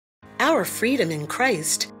Our freedom in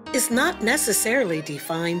Christ is not necessarily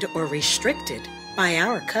defined or restricted by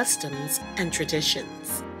our customs and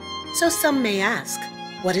traditions. So some may ask,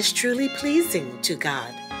 what is truly pleasing to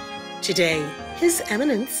God? Today, His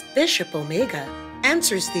Eminence Bishop Omega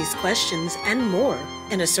answers these questions and more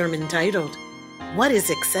in a sermon titled, What is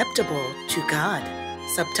Acceptable to God?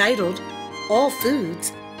 Subtitled, All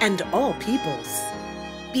Foods and All Peoples.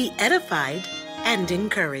 Be edified and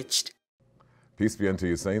encouraged. Peace be unto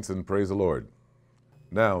you, saints, and praise the Lord.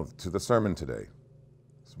 Now, to the sermon today.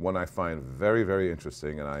 It's one I find very, very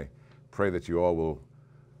interesting, and I pray that you all will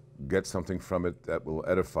get something from it that will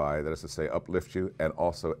edify, that is to say, uplift you, and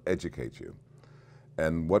also educate you.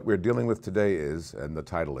 And what we're dealing with today is, and the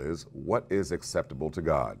title is, What is Acceptable to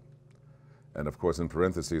God? And of course, in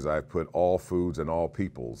parentheses, I've put all foods and all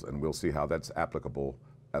peoples, and we'll see how that's applicable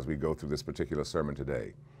as we go through this particular sermon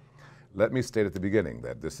today. Let me state at the beginning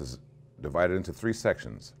that this is divided into 3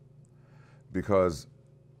 sections because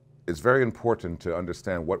it's very important to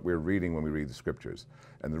understand what we're reading when we read the scriptures.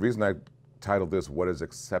 And the reason I titled this, What is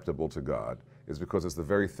Acceptable to God, is because it's the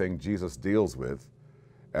very thing Jesus deals with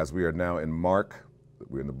as we are now in Mark.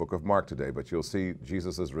 We're in the book of Mark today, but you'll see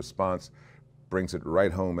Jesus' response brings it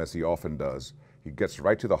right home as he often does. He gets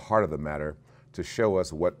right to the heart of the matter to show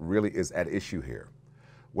us what really is at issue here.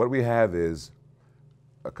 What we have is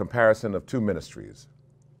a comparison of 2 ministries.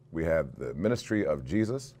 We have the ministry of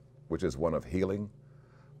Jesus, which is one of healing,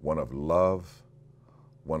 one of love,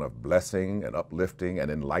 one of blessing and uplifting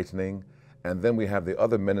and enlightening. And then we have the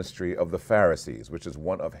other ministry of the Pharisees, which is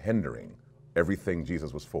one of hindering everything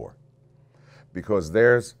Jesus was for. Because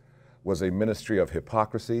theirs was a ministry of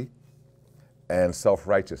hypocrisy and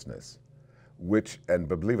self-righteousness, and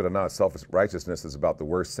believe it or not, self-righteousness is about the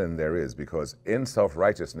worst sin there is, because in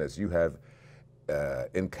self-righteousness you have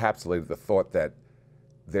encapsulated the thought that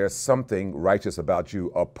there's something righteous about you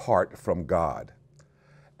apart from God.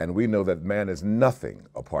 And we know that man is nothing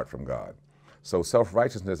apart from God. So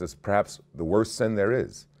self-righteousness is perhaps the worst sin there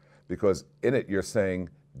is, because in it you're saying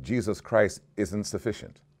Jesus Christ isn't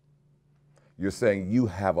sufficient. You're saying you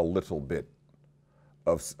have a little bit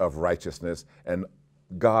of righteousness, and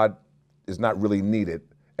God is not really needed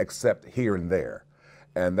except here and there.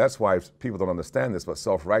 And that's why people don't understand this, but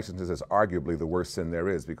self-righteousness is arguably the worst sin there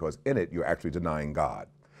is, because in it you're actually denying God.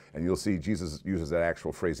 And you'll see Jesus uses that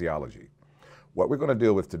actual phraseology. What we're going to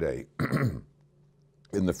deal with today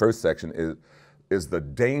in the first section is the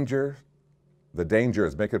dangers,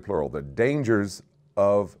 make it plural, the dangers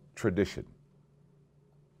of tradition.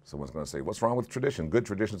 Someone's going to say, what's wrong with tradition? Good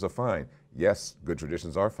traditions are fine. Yes, good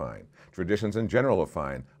traditions are fine. Traditions in general are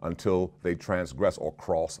fine until they transgress or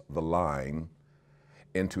cross the line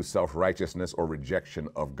into self-righteousness or rejection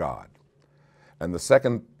of God. And the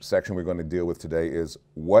second section we're going to deal with today is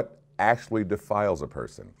what actually defiles a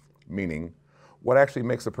person, meaning what actually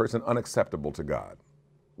makes a person unacceptable to God.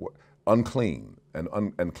 Unclean,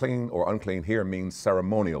 and clean or unclean here means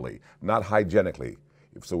ceremonially, not hygienically.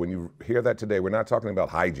 So when you hear that today, we're not talking about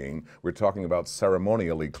hygiene, we're talking about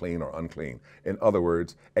ceremonially clean or unclean. In other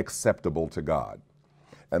words, acceptable to God.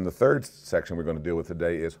 And the third section we're going to deal with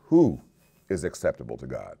today is who is acceptable to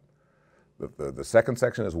God. The second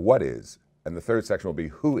section is what is, and the third section will be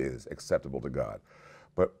who is acceptable to God.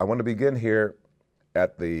 But I want to begin here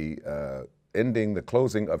at the the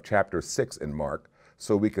closing of chapter 6 in Mark,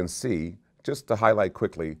 so we can see, just to highlight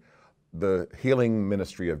quickly, the healing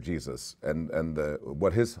ministry of Jesus and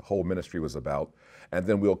what his whole ministry was about. And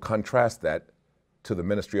then we'll contrast that to the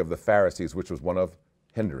ministry of the Pharisees, which was one of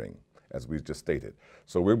hindering, as we just stated.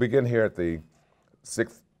 So we'll begin here at the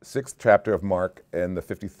sixth chapter of Mark and the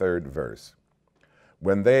 53rd verse.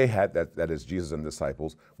 When they had, that is Jesus and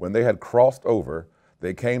disciples, when they had crossed over,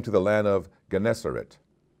 they came to the land of Gennesaret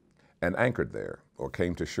and anchored there, or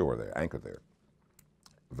came to shore there, anchored there.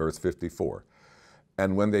 Verse 54.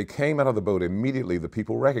 And when they came out of the boat, immediately the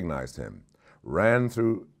people recognized him, ran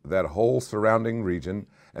through that whole surrounding region,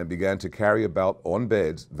 and began to carry about on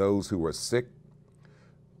beds those who were sick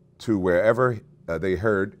to wherever they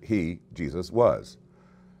heard he, Jesus, was.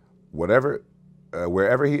 Wherever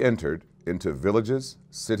he entered, into villages,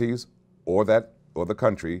 cities, or the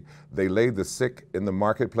country, they laid the sick in the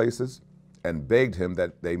marketplaces and begged him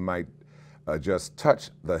that they might just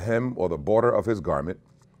touch the hem or the border of his garment.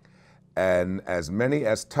 And as many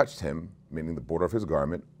as touched him, meaning the border of his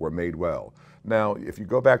garment, were made well. Now, if you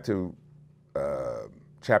go back to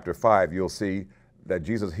chapter 5, you'll see that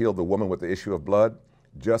Jesus healed the woman with the issue of blood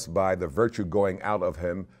just by the virtue going out of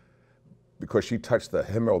him, because she touched the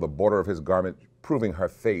hem or the border of his garment, proving her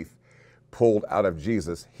faith pulled out of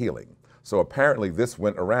Jesus healing. So apparently this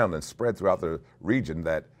went around and spread throughout the region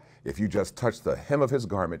that If you just touch the hem of his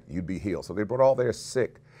garment, you'd be healed. So they brought all their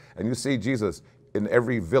sick. And you see Jesus in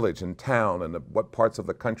every village and town and what parts of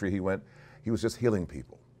the country he went, he was just healing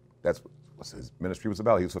people. That's what his ministry was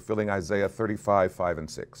about. He was fulfilling Isaiah 35, 5 and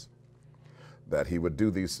 6, that he would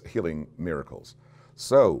do these healing miracles.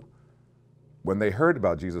 So when they heard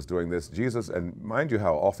about Jesus doing this, Jesus, and mind you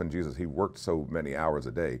how often Jesus, he worked so many hours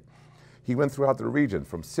a day, he went throughout the region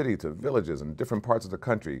from city to villages and different parts of the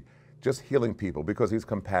country, just healing people because he's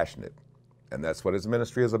compassionate. And that's what his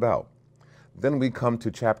ministry is about. Then we come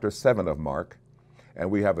to chapter 7 of Mark, and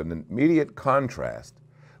we have an immediate contrast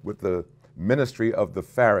with the ministry of the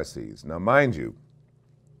Pharisees. Now, mind you,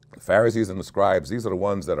 the Pharisees and the scribes, these are the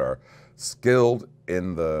ones that are skilled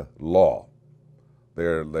in the law.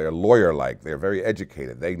 They're lawyer-like. They're very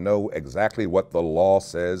educated. They know exactly what the law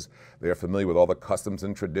says. They're familiar with all the customs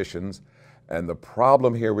and traditions. And the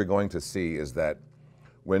problem here we're going to see is that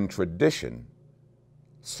when tradition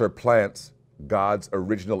supplants God's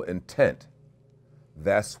original intent,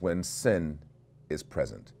 that's when sin is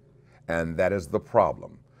present. And that is the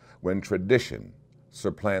problem, when tradition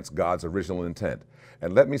supplants God's original intent.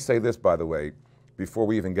 And let me say this, by the way, before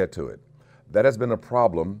we even get to it. That has been a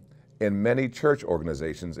problem in many church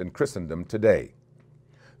organizations in Christendom today.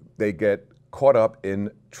 They get caught up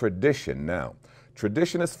in tradition now.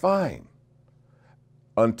 Tradition is fine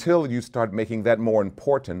until you start making that more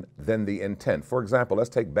important than the intent. For example, let's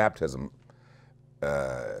take baptism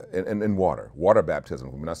in water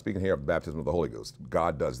baptism. We're not speaking here of baptism of the Holy Ghost.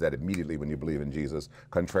 God does that immediately when you believe in Jesus,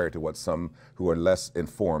 contrary to what some who are less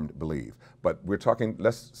informed believe. But we're talking,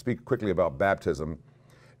 let's speak quickly about baptism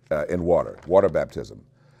in water baptism.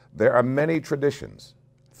 There are many traditions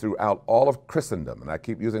throughout all of Christendom, and I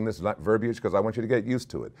keep using this verbiage because I want you to get used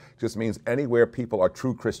to it. It just means anywhere people are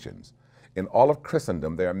true Christians. In all of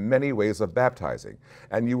Christendom, there are many ways of baptizing,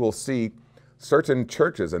 and you will see certain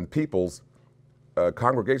churches and people's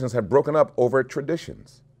congregations have broken up over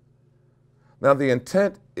traditions. Now, the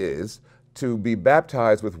intent is to be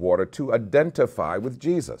baptized with water to identify with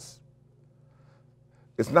Jesus.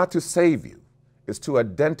 It's not to save you, it's to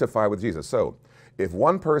identify with Jesus. So, if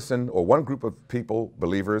one person or one group of people,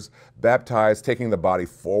 believers, baptize taking the body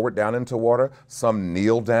forward down into water, some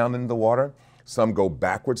kneel down in the water, some go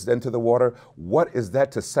backwards into the water, what is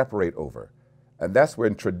that to separate over? And that's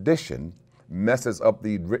when tradition messes up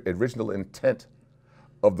the original intent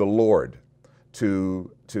of the Lord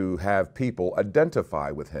to have people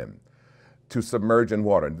identify with him, to submerge in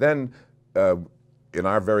water. And then in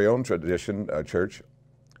our very own tradition, church,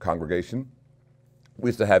 congregation, we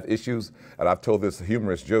used to have issues, and I've told this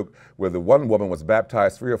humorous joke, where the one woman was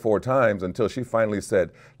baptized 3 or 4 times until she finally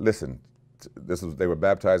said, listen, they were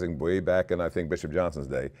baptizing way back in, I think, Bishop Johnson's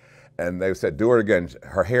day, and they said, do her again,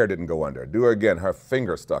 her hair didn't go under. Do her again, her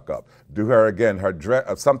finger stuck up. Do her again, her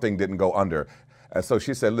dress, something didn't go under. And so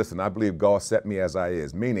she said, listen, I believe God set me as I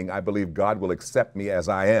is, meaning I believe God will accept me as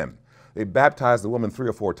I am. They baptized the woman 3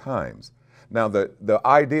 or 4 times. Now, the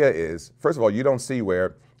idea is, first of all, you don't see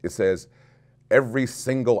where it says, every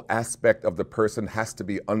single aspect of the person has to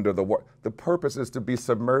be under the water. The purpose is to be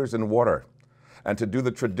submerged in water and to do the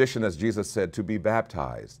tradition, as Jesus said, to be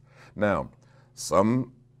baptized. Now,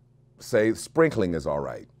 some say sprinkling is all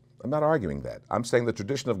right. I'm not arguing that. I'm saying the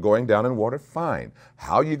tradition of going down in water, fine.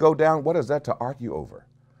 How you go down, what is that to argue over?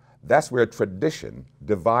 That's where tradition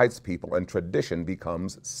divides people and tradition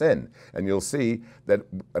becomes sin. And you'll see that,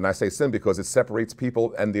 and I say sin because it separates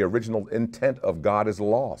people and the original intent of God is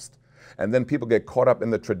lost. And then people get caught up in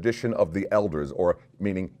the tradition of the elders, or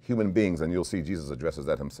meaning human beings, and you'll see Jesus addresses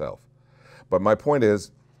that himself. But my point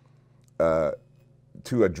is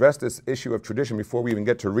to address this issue of tradition before we even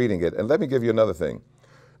get to reading it. And let me give you another thing.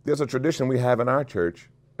 There's a tradition we have in our church,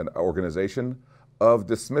 an organization, of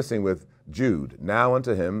dismissing with Jude, now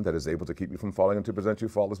unto him that is able to keep you from falling and to present you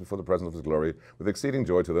faultless before the presence of his glory with exceeding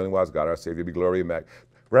joy to the only wise God, our Savior, be glory and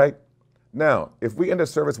right? Now, if we end a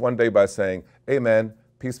service one day by saying, amen,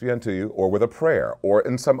 peace be unto you, or with a prayer, or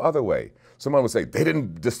in some other way, someone would say, they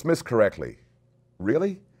didn't dismiss correctly.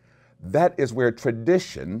 Really? That is where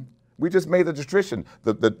tradition, we just made the tradition.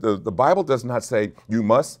 The Bible does not say you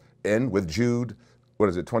must end with Jude, what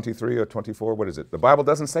is it, 23 or 24? What is it? The Bible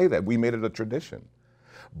doesn't say that. We made it a tradition.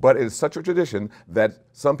 But it's such a tradition that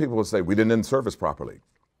some people will say we didn't end service properly.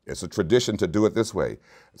 It's a tradition to do it this way.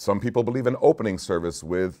 Some people believe in opening service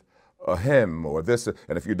with a hymn or this,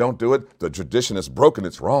 and if you don't do it, the tradition is broken,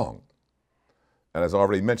 it's wrong. And as I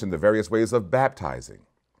already mentioned, the various ways of baptizing.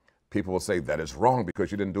 People will say that is wrong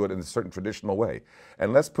because you didn't do it in a certain traditional way.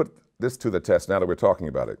 And let's put this to the test now that we're talking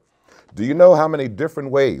about it. Do you know how many different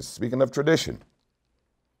ways, speaking of tradition,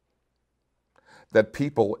 that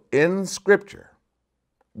people in Scripture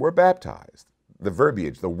were baptized. The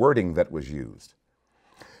verbiage, the wording that was used.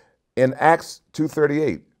 In Acts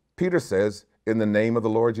 2:38, Peter says, in the name of the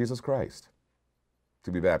Lord Jesus Christ,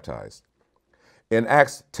 to be baptized. In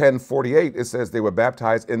Acts 10:48, it says they were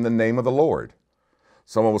baptized in the name of the Lord.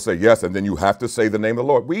 Someone will say, yes, and then you have to say the name of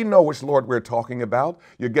the Lord. We know which Lord we're talking about.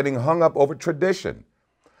 You're getting hung up over tradition.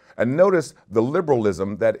 And notice the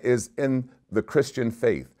liberalism that is in the Christian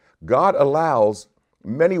faith. God allows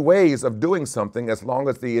many ways of doing something as long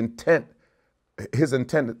as the intent, his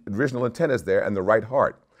intent, original intent is there and the right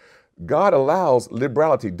heart. God allows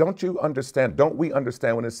liberality. Don't you understand? Don't we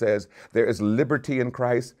understand when it says there is liberty in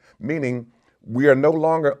Christ? Meaning we are no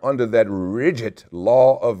longer under that rigid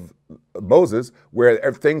law of Moses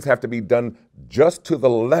where things have to be done just to the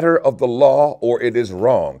letter of the law or it is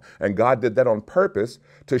wrong. And God did that on purpose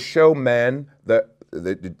to show man,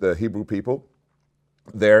 the Hebrew people,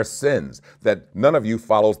 their sins, that none of you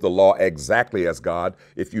follows the law exactly as God.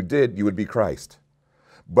 If you did, you would be Christ.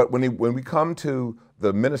 But when we come to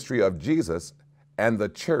the ministry of Jesus and the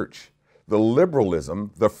church, the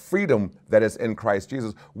liberalism, the freedom that is in Christ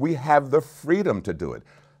Jesus, we have the freedom to do it.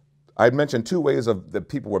 I mentioned two ways of the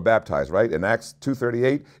people were baptized, right? In Acts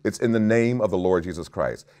 2:38, it's in the name of the Lord Jesus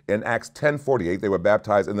Christ. In Acts 10:48, they were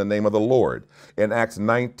baptized in the name of the Lord. In Acts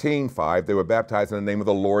 19:5, they were baptized in the name of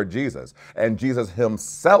the Lord Jesus. And Jesus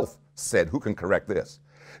himself said, who can correct this?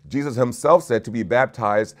 Jesus himself said to be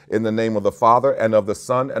baptized in the name of the Father and of the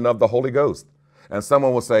Son and of the Holy Ghost. And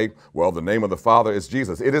someone will say, well, the name of the Father is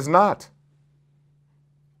Jesus. It is not.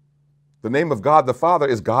 The name of God the Father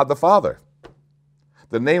is God the Father.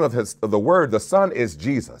 The name of the Word, the Son, is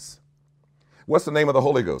Jesus. What's the name of the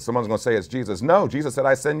Holy Ghost? Someone's going to say it's Jesus. No, Jesus said,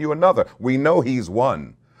 I send you another. We know he's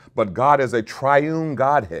one, but God is a triune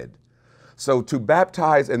Godhead. So to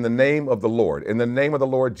baptize in the name of the Lord, in the name of the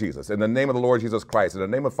Lord Jesus, in the name of the Lord Jesus Christ, in the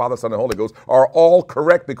name of Father, Son, and Holy Ghost are all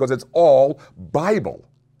correct because it's all Bible.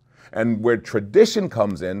 And where tradition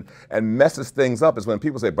comes in and messes things up is when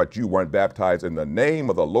people say, but you weren't baptized in the name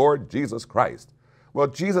of the Lord Jesus Christ. Well,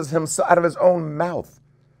 Jesus himself, out of his own mouth,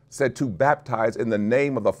 said to baptize in the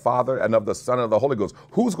name of the Father and of the Son and of the Holy Ghost.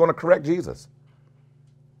 Who's going to correct Jesus?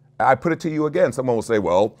 I put it to you again. Someone will say,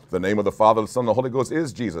 well, the name of the Father, the Son, and the Holy Ghost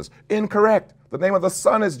is Jesus. Incorrect. The name of the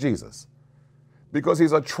Son is Jesus because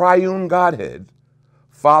he's a triune Godhead,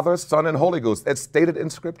 Father, Son, and Holy Ghost. It's stated in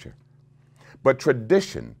Scripture. But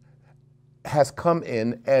tradition has come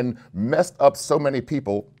in and messed up so many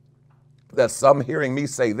people that some hearing me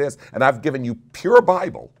say this, and I've given you pure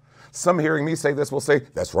Bible, some hearing me say this will say,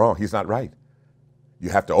 that's wrong, he's not right. You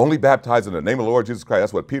have to only baptize in the name of the Lord Jesus Christ.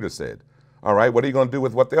 That's what Peter said. All right, what are you going to do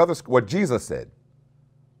with what Jesus said?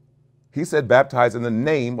 He said, baptize in the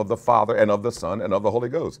name of the Father and of the Son and of the Holy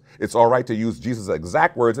Ghost. It's all right to use Jesus'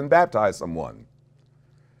 exact words and baptize someone.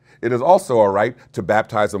 It is also all right to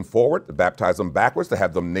baptize them forward, to baptize them backwards, to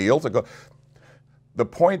have them kneel, to go. The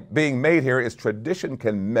point being made here is tradition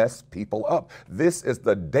can mess people up. These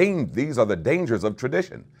are the dangers of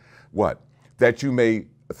tradition. What? That you may,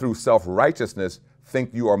 through self-righteousness,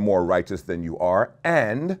 think you are more righteous than you are,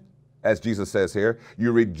 and, as Jesus says here,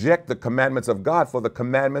 you reject the commandments of God for the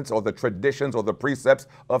commandments or the traditions or the precepts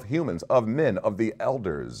of humans, of men, of the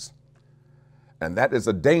elders. And that is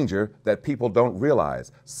a danger that people don't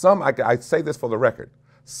realize. Some, I say this for the record,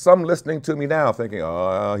 some listening to me now thinking,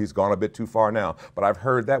 oh, he's gone a bit too far now. But I've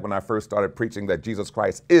heard that when I first started preaching that Jesus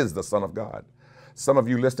Christ is the Son of God. Some of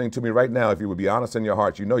you listening to me right now, if you would be honest in your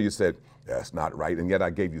heart, you know you said, that's not right. And yet I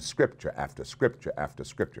gave you scripture after scripture after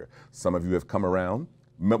scripture. Some of you have come around,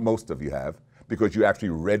 most of you have, because you actually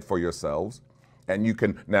read for yourselves. And you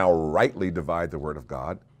can now rightly divide the Word of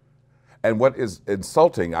God. And what is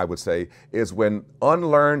insulting, I would say, is when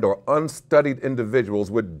unlearned or unstudied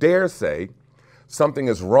individuals would dare say something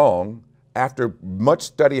is wrong after much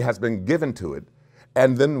study has been given to it.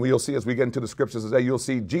 And then we'll see as we get into the scriptures today, you'll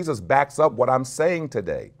see Jesus backs up what I'm saying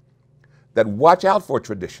today. That watch out for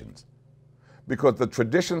traditions, because the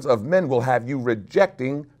traditions of men will have you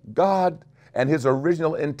rejecting God and his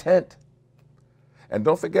original intent. And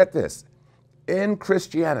don't forget this, in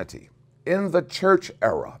Christianity, in the church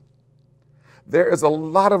era, there is a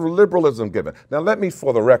lot of liberalism given. Now, let me,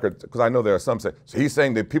 for the record, because I know there are some say, so he's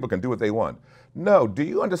saying that people can do what they want. No, do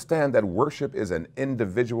you understand that worship is an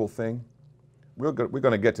individual thing? We're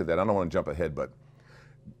going to get to that. I don't want to jump ahead, but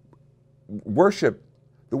worship,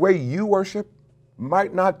 the way you worship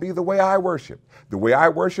might not be the way I worship. The way I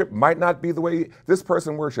worship might not be the way this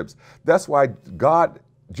person worships. That's why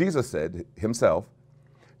Jesus said himself,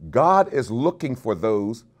 God is looking for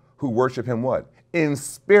those who worship him what? In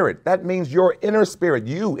spirit. That means your inner spirit,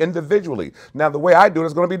 you individually. Now, the way I do it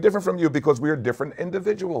is going to be different from you because we are different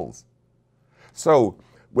individuals. So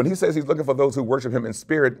When he says he's looking for those who worship him in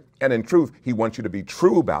spirit and in truth, he wants you to be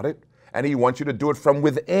true about it, and he wants you to do it from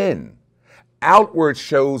within. Outward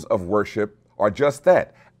shows of worship are just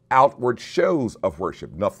that, outward shows of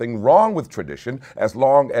worship. Nothing wrong with tradition as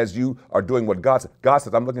long as you are doing what God says. God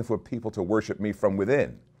says, I'm looking for people to worship me from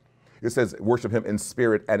within. It says worship him in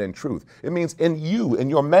spirit and in truth. It means in you, in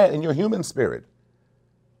your man, in your human spirit.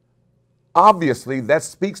 Obviously, that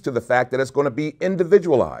speaks to the fact that it's going to be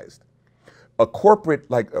individualized. A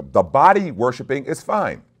corporate, like the body worshiping, is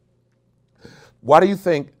fine. Why do you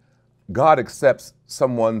think God accepts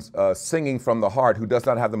someone's singing from the heart who does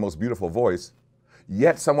not have the most beautiful voice,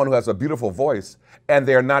 yet someone who has a beautiful voice, and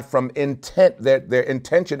they're not from intent, their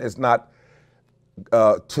intention is not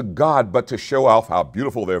to God, but to show off how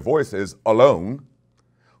beautiful their voice is alone?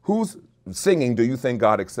 Whose singing do you think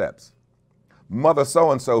God accepts? Mother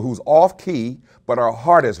so-and-so who's off key, but her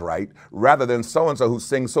heart is right, rather than so-and-so who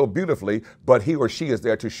sings so beautifully, but he or she is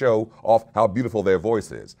there to show off how beautiful their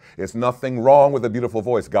voice is. It's nothing wrong with a beautiful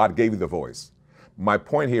voice. God gave you the voice. My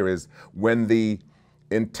point here is when the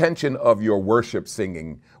intention of your worship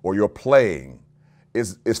singing or your playing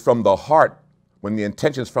is from the heart, when the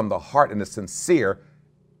intention is from the heart and is sincere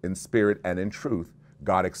in spirit and in truth,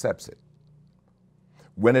 God accepts it.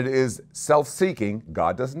 When it is self-seeking,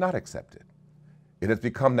 God does not accept it. It has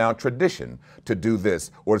become now tradition to do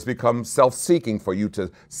this, or it's become self-seeking for you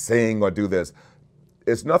to sing or do this.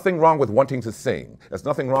 There's nothing wrong with wanting to sing. There's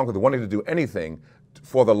nothing wrong with wanting to do anything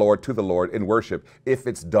for the Lord, to the Lord in worship, if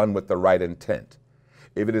it's done with the right intent.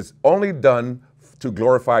 If it is only done to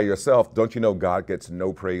glorify yourself, don't you know God gets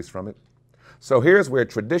no praise from it? So here's where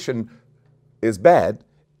tradition is bad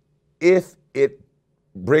if it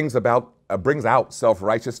brings out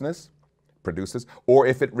self-righteousness, produces, or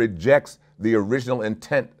if it rejects the original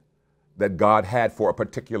intent that God had for a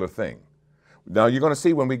particular thing. Now you're going to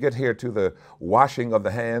see when we get here to the washing of the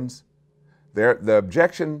hands, the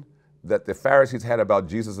objection that the Pharisees had about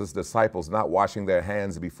Jesus' disciples not washing their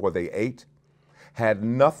hands before they ate had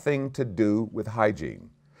nothing to do with hygiene.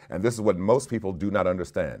 And this is what most people do not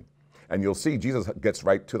understand. And you'll see Jesus gets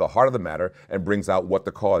right to the heart of the matter and brings out what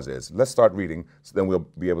the cause is. Let's start reading, so then we'll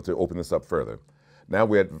be able to open this up further. Now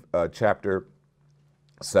we're at chapter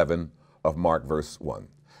 7 of Mark, verse 1.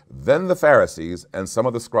 Then the Pharisees and some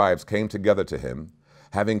of the scribes came together to him,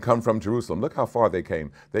 having come from Jerusalem. Look how far they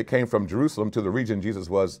came. They came from Jerusalem to the region Jesus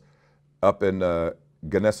was up in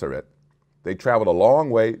Gennesaret. They traveled a long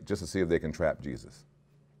way just to see if they can trap Jesus.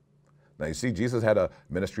 Now you see, Jesus had a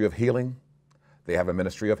ministry of healing. They have a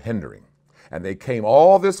ministry of hindering. And they came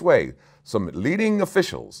all this way. Some leading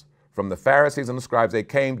officials from the Pharisees and the scribes, they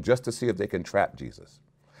came just to see if they can trap Jesus.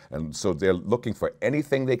 And so they're looking for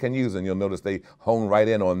anything they can use, and you'll notice they hone right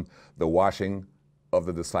in on the washing of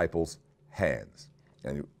the disciples' hands.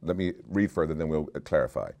 And let me read further, then we'll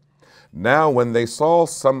clarify. Now when they saw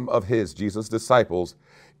some of Jesus' disciples,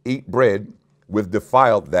 eat bread with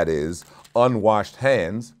defiled, that is, unwashed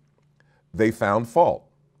hands, they found fault.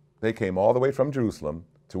 They came all the way from Jerusalem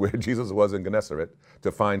to where Jesus was in Gennesaret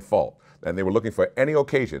to find fault. And they were looking for any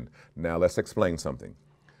occasion. Now let's explain something.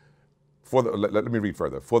 Let me read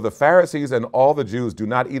further. For the Pharisees and all the Jews do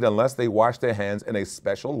not eat unless they wash their hands in a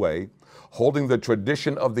special way, holding the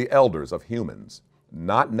tradition of the elders, of humans,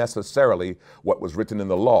 not necessarily what was written in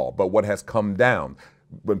the law, but what has come down.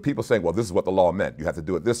 When people say, well, this is what the law meant, you have to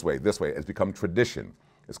do it this way, it's become tradition.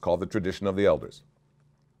 It's called the tradition of the elders.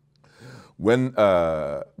 When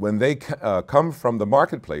they come from the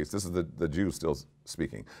marketplace, this is the Jews still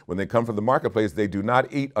speaking. When they come from the marketplace, they do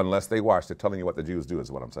not eat unless they wash. They're telling you what the Jews do is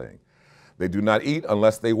what I'm saying. They do not eat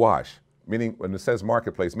unless they wash, meaning when it says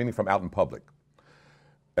marketplace, meaning from out in public.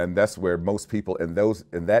 And that's where most people in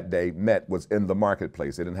that day met, was in the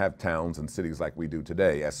marketplace. They didn't have towns and cities like we do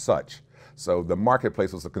today as such. So the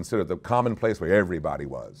marketplace was considered the common place where everybody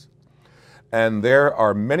was. And there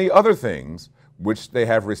are many other things which they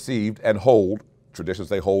have received and hold, traditions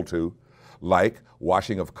they hold to, like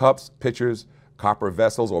washing of cups, pitchers, copper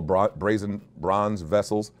vessels or brazen bronze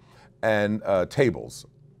vessels, and tables,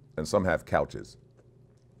 and some have couches.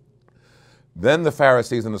 Then the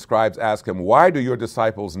Pharisees and the scribes asked him, why do your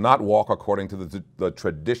disciples not walk according to the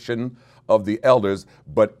tradition of the elders,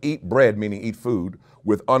 but eat bread, meaning eat food,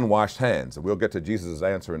 with unwashed hands? And we'll get to Jesus'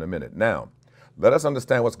 answer in a minute. Now, let us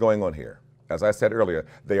understand what's going on here. As I said earlier,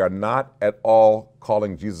 they are not at all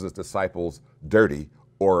calling Jesus' disciples dirty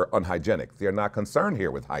or unhygienic. They are not concerned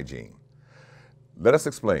here with hygiene. Let us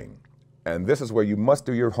explain. And this is where you must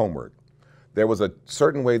do your homework. There was a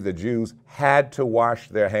certain way the Jews had to wash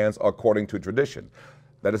their hands according to tradition.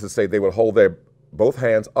 That is to say, they would hold their both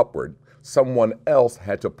hands upward. Someone else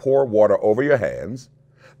had to pour water over your hands.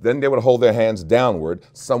 Then they would hold their hands downward.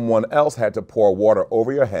 Someone else had to pour water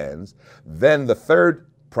over your hands. Then the third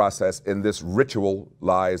process in this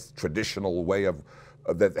ritualized, traditional way of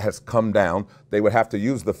that has come down, they would have to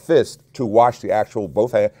use the fist to wash the actual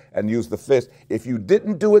both hands and use the fist. If you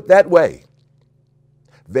didn't do it that way,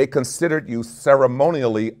 they considered you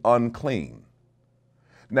ceremonially unclean.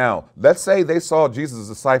 Now, let's say they saw Jesus'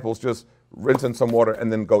 disciples just rinse in some water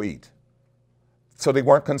and then go eat. So they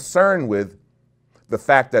weren't concerned with the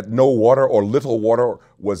fact that no water or little water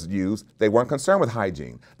was used. They weren't concerned with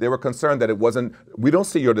hygiene. They were concerned that it wasn't, we don't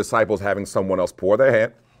see your disciples having someone else pour their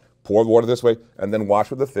hand, pour the water this way, and then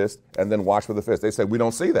wash with the fist, and then wash with the fist. They said, we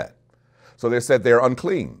don't see that. So they said they're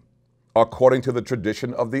unclean, according to the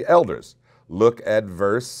tradition of the elders. Look at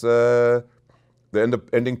the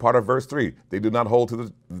ending part of verse 3. They do not hold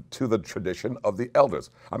to the tradition of the elders.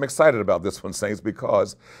 I'm excited about this one, saints,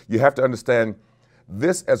 because you have to understand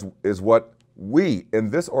this is what we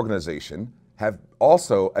in this organization have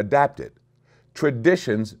also adapted.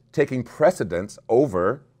 Traditions taking precedence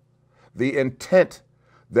over the intent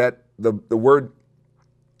that the word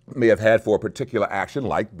may have had for a particular action,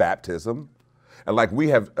 like baptism, and like we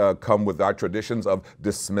have come with our traditions of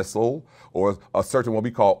dismissal or a certain what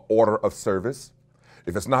we call order of service.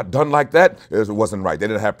 If it's not done like that, it wasn't right. They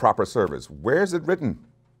didn't have proper service. Where is it written?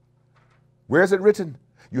 Where is it written?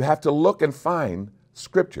 You have to look and find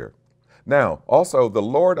Scripture. Now, also, the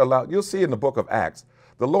Lord allowed, you'll see in the book of Acts,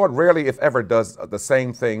 the Lord rarely, if ever, does the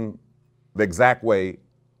same thing the exact way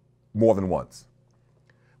more than once.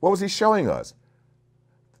 What was he showing us?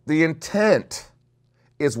 The intent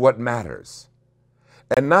is what matters,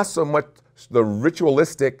 and not so much the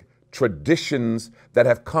ritualistic traditions that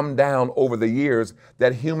have come down over the years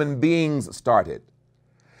that human beings started.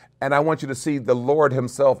 And I want you to see the Lord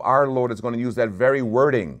himself, our Lord, is going to use that very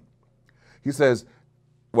wording. He says,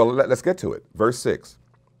 well, let's get to it. Verse 6.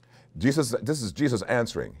 This is Jesus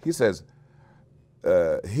answering. He says,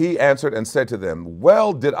 he answered and said to them,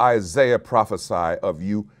 well did Isaiah prophesy of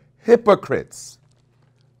you hypocrites.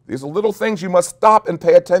 These are little things you must stop and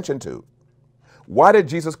pay attention to. Why did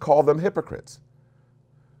Jesus call them hypocrites?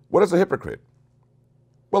 What is a hypocrite?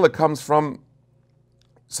 Well, it comes from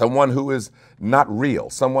someone who is not real,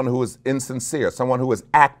 someone who is insincere, someone who is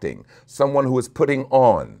acting, someone who is putting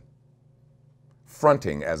on,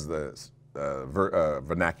 fronting, as the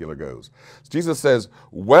vernacular goes. Jesus says,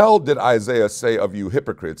 well did Isaiah say of you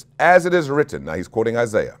hypocrites, as it is written. Now he's quoting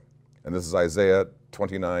Isaiah, and this is Isaiah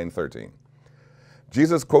 29:13.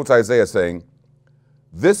 Jesus quotes Isaiah saying,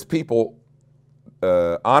 this people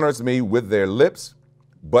honors me with their lips,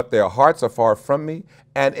 but their hearts are far from me,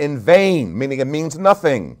 and in vain, meaning it means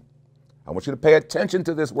nothing. I want you to pay attention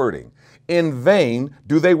to this wording. In vain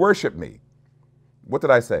do they worship me. What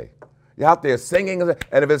did I say? You're out there singing,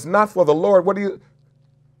 and if it's not for the Lord, what are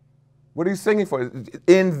you singing for?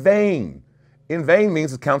 In vain. In vain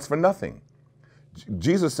means it counts for nothing.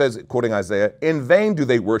 Jesus says, quoting Isaiah, in vain do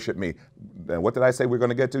they worship me. And what did I say we're going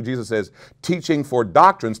to get to? Jesus says, teaching for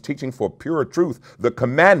doctrines, teaching for pure truth, the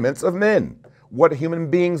commandments of men. What human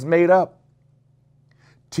beings made up.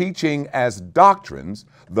 Teaching as doctrines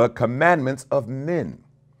the commandments of men,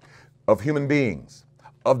 of human beings,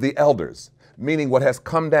 of the elders, meaning what has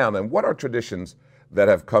come down. And what are traditions that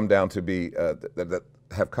have come down to be, that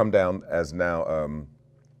have come down as now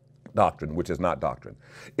doctrine, which is not doctrine?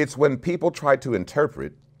 It's when people try to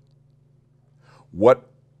interpret what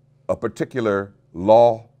a particular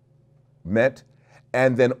law meant,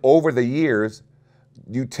 and then over the years,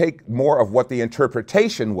 you take more of what the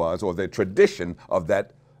interpretation was or the tradition of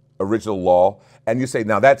that original law, and you say,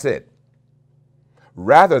 now that's it,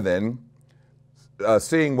 rather than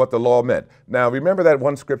seeing what the law meant. Now, remember that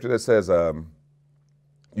one scripture that says,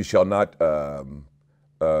 you shall not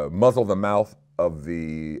muzzle the mouth of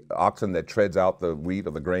the oxen that treads out the wheat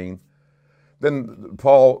or the grain? Then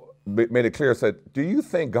Paul made it clear, said, do you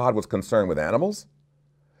think God was concerned with animals?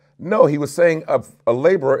 No, he was saying a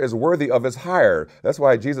laborer is worthy of his hire. That's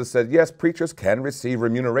why Jesus said, yes, preachers can receive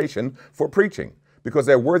remuneration for preaching because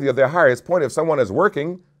they're worthy of their hire. His point, if someone is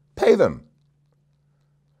working, pay them,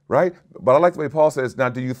 right? But I like the way Paul says, now,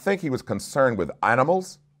 do you think he was concerned with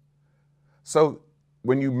animals? So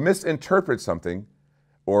when you misinterpret something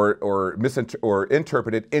or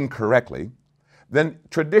interpret it incorrectly, then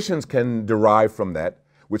traditions can derive from that,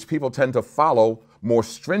 which people tend to follow more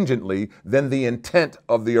stringently than the intent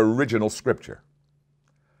of the original scripture.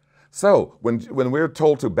 So when we're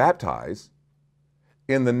told to baptize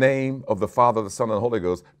in the name of the Father, the Son, and the Holy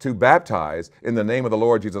Ghost, to baptize in the name of the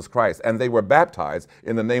Lord Jesus Christ, and they were baptized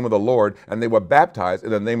in the name of the Lord, and they were baptized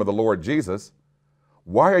in the name of the Lord Jesus,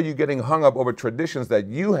 Why are you getting hung up over traditions that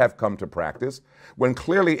you have come to practice when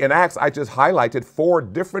clearly in Acts I just highlighted 4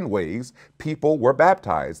 different ways people were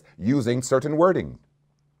baptized using certain wording?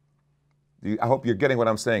 I hope you're getting what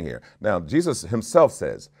I'm saying here. Now, Jesus himself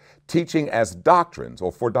says, teaching as doctrines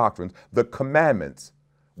or for doctrines, the commandments,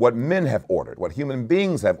 what men have ordered, what human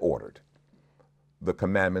beings have ordered, the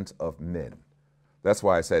commandments of men. That's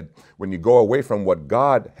why I said, when you go away from what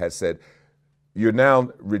God has said, you're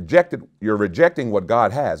rejecting what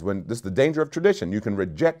God has. When this is the danger of tradition, you can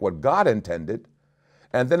reject what God intended,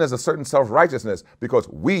 and then there's a certain self-righteousness because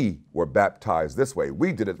we were baptized this way.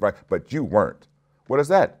 We did it right, but you weren't. What is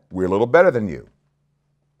that? We're a little better than you.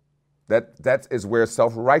 That is where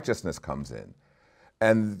self-righteousness comes in.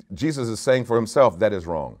 And Jesus is saying for himself, that is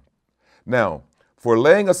wrong. Now, for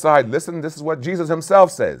laying aside, listen, this is what Jesus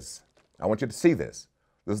himself says. I want you to see this.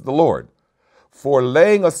 This is the Lord. For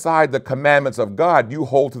laying aside the commandments of God, you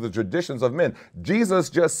hold to the traditions of men. Jesus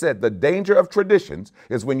just said the danger of traditions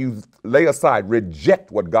is when you lay aside,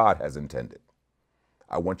 reject what God has intended.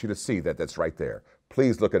 I want you to see that that's right there.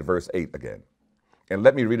 Please look at verse 8 again. And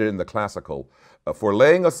let me read it in the classical. For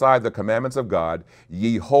laying aside the commandments of God,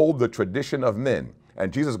 ye hold the tradition of men.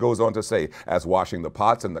 And Jesus goes on to say, as washing the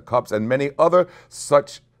pots and the cups and many other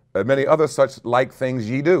such like things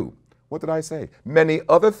ye do. What did I say? Many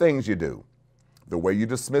other things you do. The way you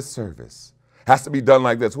dismiss service has to be done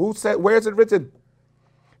like this. Who said, where is it written?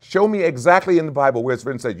 Show me exactly in the Bible where it's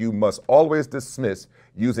written said you must always dismiss,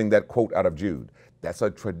 using that quote out of Jude. That's a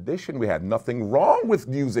tradition we have. Nothing wrong with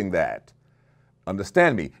using that.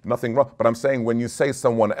 Understand me, nothing wrong. But I'm saying when you say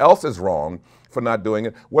someone else is wrong for not doing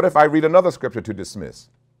it, what if I read another scripture to dismiss?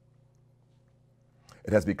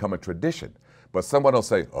 It has become a tradition. But someone will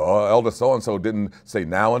say, oh, elder so-and-so didn't say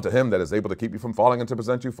now unto him that is able to keep you from falling and to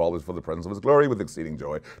present you faultless for the presence of his glory with exceeding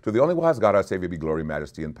joy. To the only wise God our Savior be glory,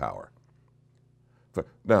 majesty, and power.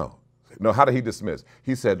 No, how did he dismiss?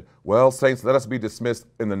 He said, well, saints, let us be dismissed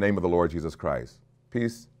in the name of the Lord Jesus Christ.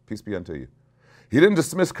 Peace be unto you. He didn't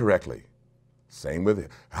dismiss correctly. Same with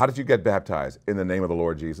it. How did you get baptized? In the name of the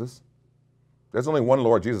Lord Jesus. There's only one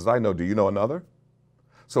Lord Jesus I know. Do you know another?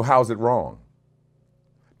 So how is it wrong?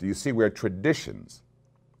 Do you see where traditions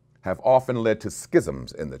have often led to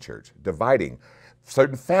schisms in the church, dividing?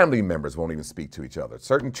 Certain family members won't even speak to each other.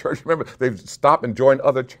 Certain church members, they've stopped and joined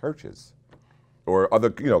other churches or other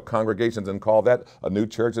congregations and call that a new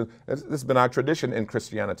church. This has been our tradition in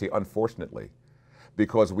Christianity, unfortunately,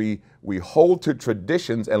 because we hold to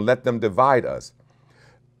traditions and let them divide us.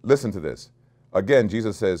 Listen to this. Again,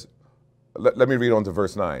 Jesus says, let me read on to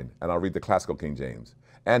verse 9, and I'll read the classical King James.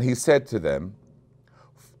 And he said to them,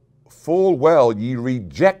 full well ye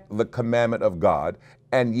reject the commandment of God,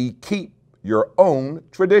 and ye keep your own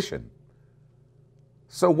tradition.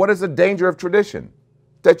 So what is the danger of tradition?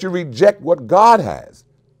 That you reject what God has.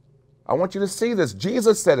 I want you to see this.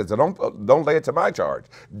 Jesus said it, so don't lay it to my charge.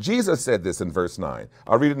 Jesus said this in verse 9.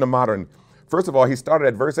 I'll read it in the modern. First of all, he started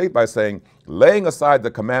at verse 8 by saying, laying aside the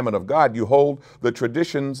commandment of God, you hold the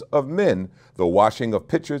traditions of men, the washing of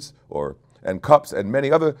pitchers and cups and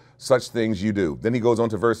many other such things you do. Then he goes on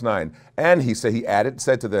to verse 9. And he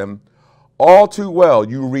said to them, all too well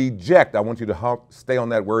you reject. I want you to stay on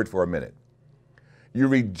that word for a minute. You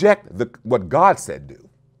reject what God said do.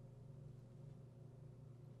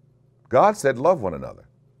 God said love one another.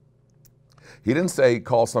 He didn't say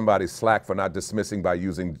call somebody slack for not dismissing by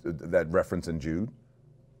using that reference in Jude.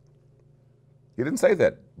 He didn't say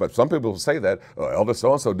that. But some people say that, oh, elder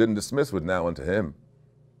so-and-so didn't dismiss with now unto him.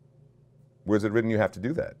 Where's it written you have to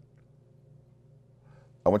do that?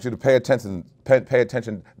 I want you to pay attention. Pay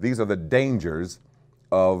attention. These are the dangers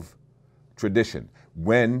of tradition.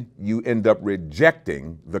 When you end up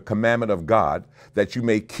rejecting the commandment of God, that you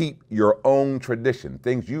may keep your own tradition,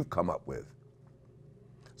 things you've come up with.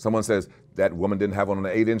 Someone says, that woman didn't have on an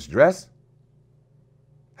 8-inch dress.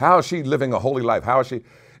 How is she living a holy life? How is she?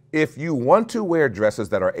 If you want to wear dresses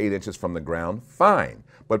that are 8 inches from the ground, fine.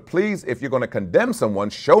 But please, if you're going to condemn someone,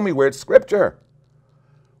 show me where it's scripture.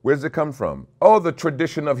 Where does it come from? Oh, the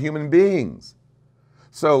tradition of human beings.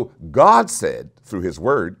 So God said, through his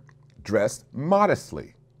word, dress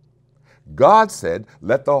modestly. God said,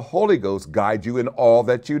 let the Holy Ghost guide you in all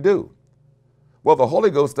that you do. Well, the Holy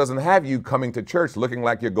Ghost doesn't have you coming to church looking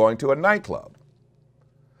like you're going to a nightclub.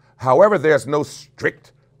 However, there's no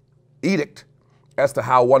strict edict as to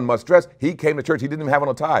how one must dress. He came to church, he didn't even have on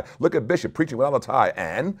a tie. Look at Bishop preaching without a tie.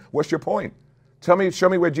 And what's your point? Show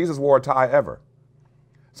me where Jesus wore a tie ever.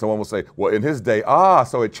 Someone will say, well, in his day,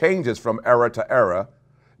 so it changes from era to era,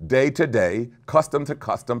 day to day, custom to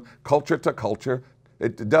custom, culture to culture.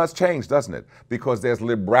 It does change, doesn't it? Because there's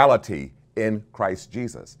liberality in Christ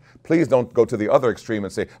Jesus. Please don't go to the other extreme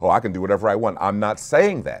and say, oh, I can do whatever I want. I'm not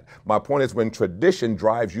saying that. My point is, when tradition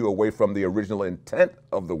drives you away from the original intent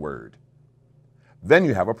of the word, then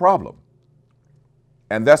you have a problem.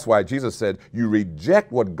 And that's why Jesus said, you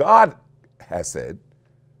reject what God has said,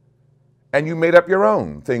 and you made up your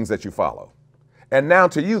own things that you follow. And now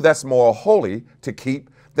to you, that's more holy to keep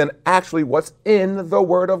than actually what's in the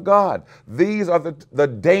Word of God. These are the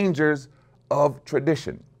dangers of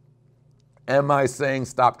tradition. Am I saying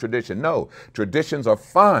stop tradition? No, traditions are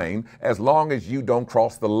fine as long as you don't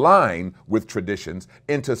cross the line with traditions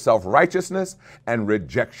into self-righteousness and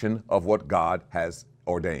rejection of what God has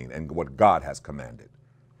ordained and what God has commanded.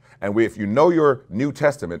 And if you know your New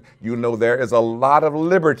Testament, you know there is a lot of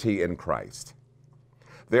liberty in Christ.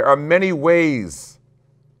 There are many ways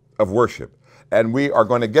of worship, and we are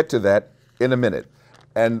going to get to that in a minute.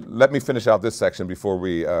 And let me finish out this section before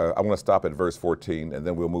I want to stop at verse 14, and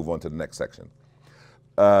then we'll move on to the next section.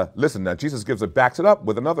 Listen, now Jesus backs it up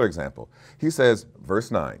with another example. He says,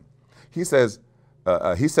 verse 9, he says,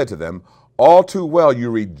 he said to them, all too well you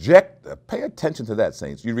reject, pay attention to that,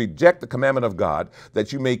 saints, you reject the commandment of God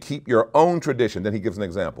that you may keep your own tradition. Then he gives an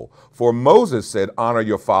example. For Moses said, honor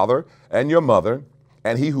your father and your mother,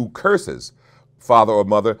 and he who curses father or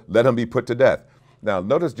mother, let him be put to death. Now,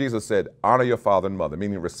 notice Jesus said, honor your father and mother,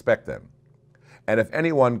 meaning respect them. And if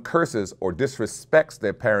anyone curses or disrespects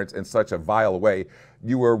their parents in such a vile way,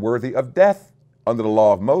 you are worthy of death under the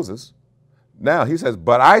law of Moses. Now, he says,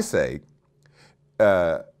 but I say,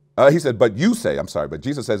 but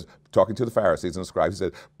Jesus says, talking to the Pharisees and the scribes, he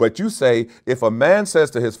said, but you say, if a man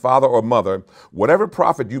says to his father or mother, whatever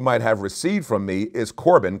profit you might have received from me is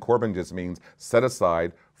Corban. Corban just means set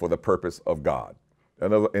aside for the purpose of God.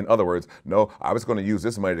 In other words, no, I was going to use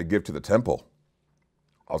this money to give to the temple.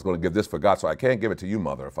 I was going to give this for God, so I can't give it to you,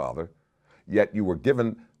 mother or father. Yet you were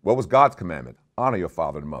given, what was God's commandment? Honor your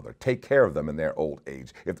father and mother. Take care of them in their old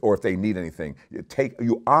age. If they need anything,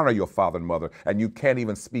 you honor your father and mother, and you can't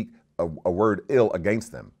even speak a word ill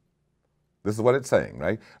against them. This is what it's saying,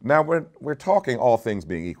 right? Now, we're talking all things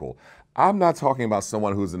being equal. I'm not talking about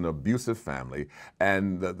someone who's in an abusive family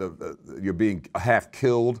and you're being half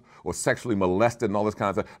killed or sexually molested and all this kind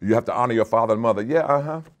of stuff. You have to honor your father and mother.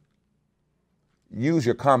 Yeah, Use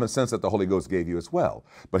your common sense that the Holy Ghost gave you as well.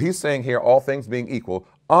 But he's saying here, all things being equal,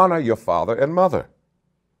 honor your father and mother.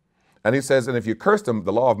 And he says, and if you curse them,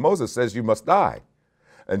 the law of Moses says you must die.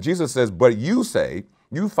 And Jesus says, but you say,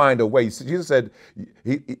 you find a way. Jesus said,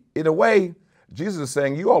 in a way, Jesus is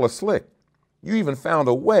saying, you all are slick. You even found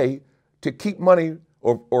a way to keep money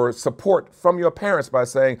or support from your parents by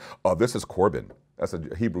saying, oh, this is Corban. That's a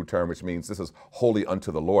Hebrew term, which means this is holy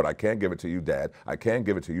unto the Lord. I can't give it to you, Dad. I can't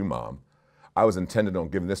give it to you, Mom. I was intended on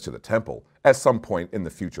giving this to the temple at some point in the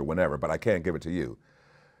future, whenever, but I can't give it to you.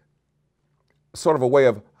 Sort of a way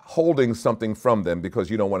of holding something from them because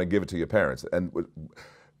you don't want to give it to your parents. And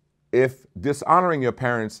if dishonoring your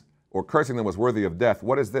parents or cursing them was worthy of death,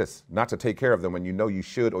 what is this? Not to take care of them when you know you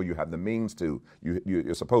should or you have the means to,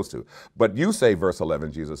 you're supposed to. But you say, verse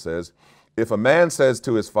 11, Jesus says, if a man says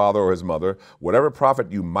to his father or his mother, whatever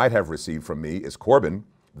profit you might have received from me is Corban,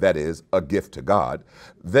 that is, a gift to God,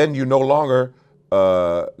 then you no longer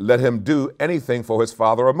let him do anything for his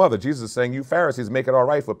father or mother. Jesus is saying, you Pharisees make it all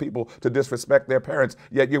right for people to disrespect their parents,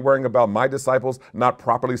 yet you're worrying about my disciples not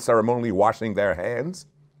properly ceremonially washing their hands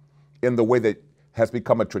in the way that has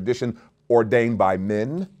become a tradition ordained by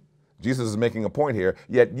men. Jesus is making a point here,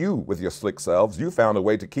 yet you, with your slick selves, you found a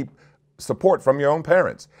way to keep support from your own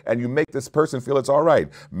parents, and you make this person feel it's all right,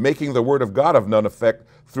 making the word of God of none effect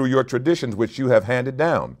through your traditions which you have handed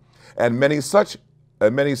down. And many such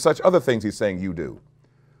other things he's saying you do.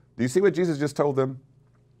 Do you see what Jesus just told them?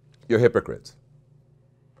 You're hypocrites.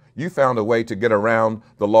 You found a way to get around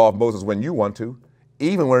the law of Moses when you want to,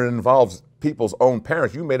 even when it involves people's own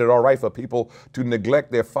parents. You made it all right for people to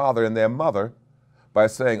neglect their father and their mother by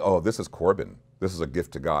saying, oh, this is Corban. This is a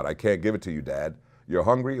gift to God. I can't give it to you, Dad. You're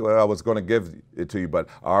hungry? Well, I was going to give it to you, but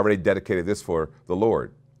I already dedicated this for the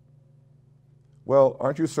Lord. Well,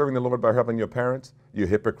 aren't you serving the Lord by helping your parents? You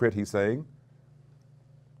hypocrite, he's saying.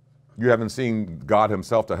 You haven't seen God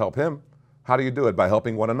himself to help him. How do you do it? By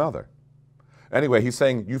helping one another. Anyway, he's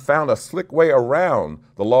saying you found a slick way around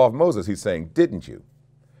the law of Moses, he's saying, didn't you?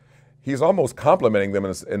 He's almost complimenting them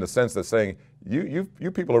in the sense that saying, you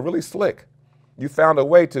people are really slick. You found a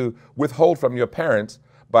way to withhold from your parents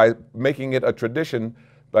by making it a tradition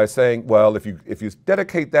by saying, well, if you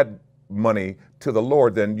dedicate that money to the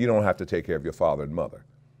Lord, then you don't have to take care of your father and mother.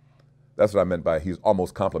 That's what I meant by he's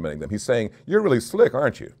almost complimenting them. He's saying, you're really slick,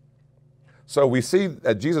 aren't you? So we see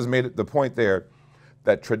that Jesus made it the point there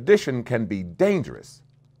that tradition can be dangerous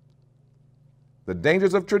The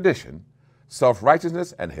dangers of tradition,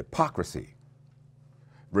 self-righteousness, and hypocrisy.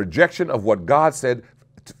 Rejection of what God said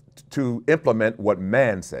to implement what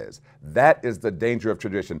man says. That is the danger of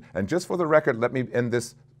tradition. And just for the record, let me end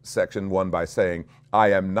this section 1 by saying,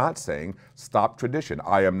 I am not saying stop tradition.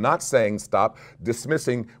 I am not saying stop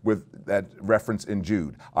dismissing with that reference in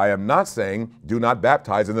Jude. I am not saying do not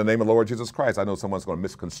baptize in the name of the Lord Jesus Christ. I know someone's going to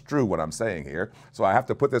misconstrue what I'm saying here, so I have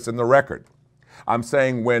to put this in the record. I'm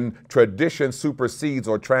saying when tradition supersedes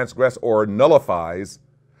or transgresses or nullifies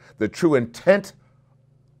the true intent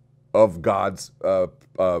of God's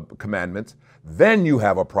commandments, then you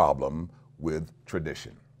have a problem with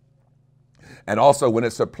tradition. And also when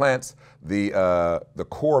it supplants the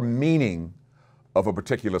core meaning of a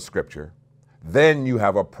particular scripture, then you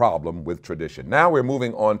have a problem with tradition. Now we're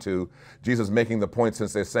moving on to Jesus making the point,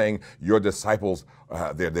 since they're saying your disciples,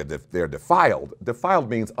 they're defiled. Defiled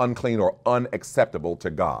means unclean or unacceptable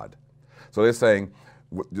to God. So they're saying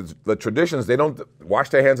the traditions, they don't wash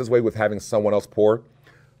their hands this way with having someone else pour,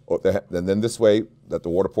 and then this way that the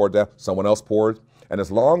water poured down, someone else poured. And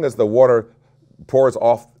as long as the water pours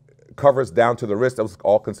off, covers down to the wrist, that was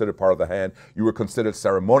all considered part of the hand. You were considered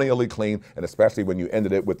ceremonially clean, and especially when you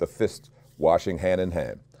ended it with the fist washing hand in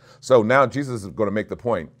hand. So now Jesus is going to make the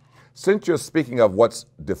point. Since you're speaking of what's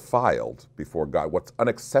defiled before God, what's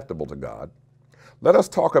unacceptable to God, let us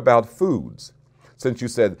talk about foods. Since you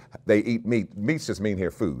said they eat meat, meats just mean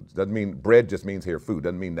here foods. Doesn't mean bread just means here food.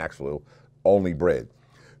 Doesn't mean actual only bread.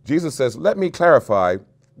 Jesus says, let me clarify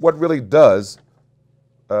what really does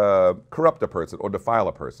corrupt a person or defile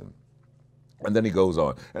a person. And then he goes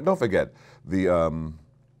on. And don't forget, the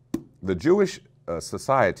Jewish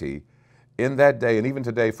society in that day, and even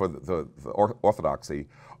today for the Orthodoxy,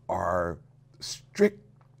 are strict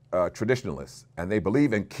traditionalists, and they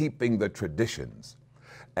believe in keeping the traditions.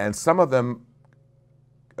 And some of them,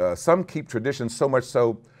 some keep traditions so much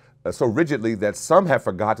so rigidly that some have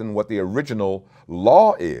forgotten what the original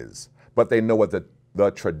law is, but they know what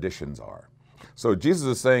the traditions are. So Jesus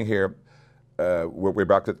is saying here, what we're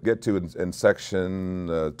about to get to in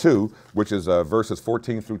section 2, which is verses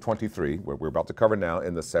 14 through 23, what we're about to cover now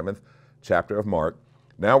in the 7th chapter of Mark.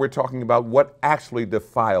 Now we're talking about what actually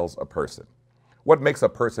defiles a person. What makes a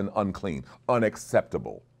person unclean,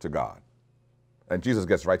 unacceptable to God. And Jesus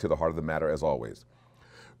gets right to the heart of the matter, as always.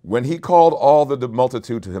 When he called all the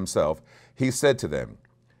multitude to himself, he said to them,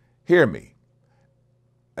 hear me,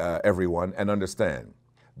 everyone, and understand.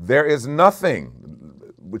 There is nothing,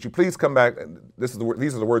 would you please come back, these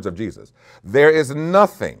are the words of Jesus. There is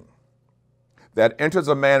nothing that enters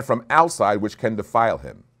a man from outside which can defile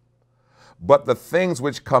him. But the things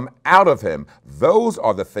which come out of him, those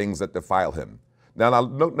are the things that defile him. Now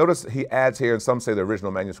notice he adds here, and some say the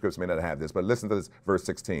original manuscripts may not have this, but listen to this, verse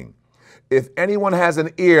 16. If anyone has an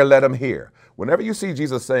ear, let him hear. Whenever you see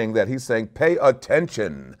Jesus saying that, he's saying, pay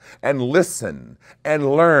attention and listen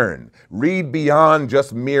and learn. Read beyond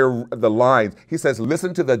just mere the lines. He says,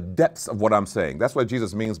 listen to the depths of what I'm saying. That's what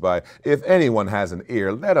Jesus means by, if anyone has an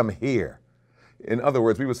ear, let him hear. In other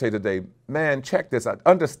words, we would say today, man, check this out.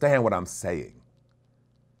 Understand what I'm saying.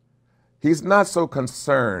 He's not so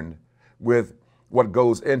concerned with what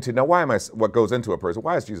goes into, now why am I, what goes into a person?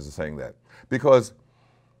 Why is Jesus saying that? Because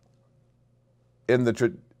in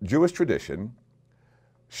the Jewish tradition,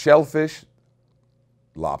 shellfish,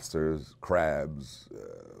 lobsters, crabs,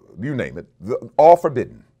 you name it, all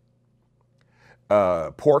forbidden.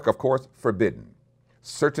 Pork, of course, forbidden.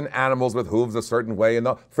 Certain animals with hooves a certain way, and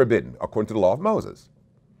forbidden, according to the law of Moses.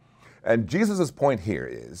 And Jesus' point here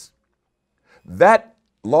is that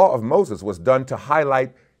law of Moses was done to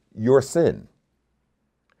highlight your sin.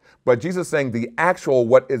 But Jesus is saying the actual,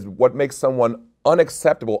 what makes someone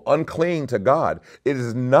unacceptable, unclean to God, it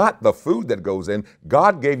is not the food that goes in.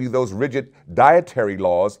 God gave you those rigid dietary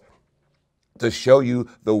laws to show you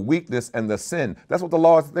the weakness and the sin. That's what the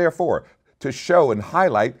law is there for, to show and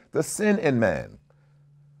highlight the sin in man.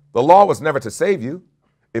 The law was never to save you.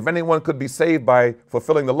 If anyone could be saved by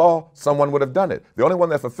fulfilling the law, someone would have done it. The only one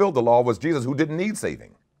that fulfilled the law was Jesus, who didn't need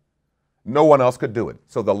saving. No one else could do it.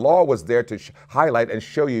 So the law was there to highlight and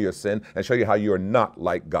show you your sin and show you how you are not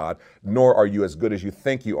like God, nor are you as good as you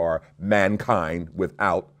think you are, mankind,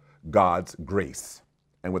 without God's grace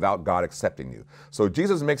and without God accepting you. So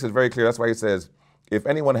Jesus makes it very clear. That's why he says, if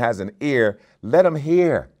anyone has an ear, let him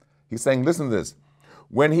hear. He's saying, listen to this.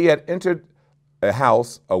 When he had entered a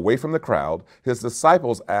house away from the crowd, his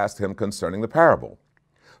disciples asked him concerning the parable.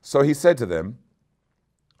 So he said to them,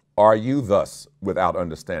 are you thus without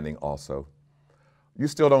understanding also? You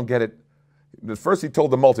still don't get it. First he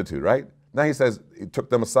told the multitude, right? Now he says he took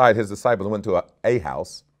them aside, his disciples, and went to a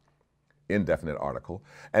house indefinite article,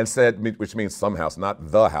 and said, which means some house,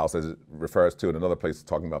 not the house, as it refers to in another place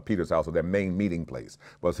talking about Peter's house or their main meeting place.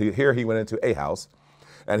 But here he went into a house,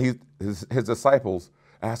 and his disciples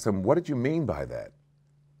asked him, what did you mean by that?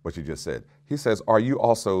 What you just said. He says, are you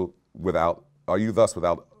thus without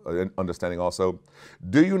understanding also?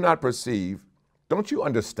 Do you not perceive, don't you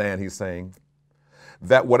understand, he's saying,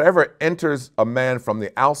 that whatever enters a man from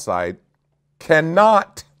the outside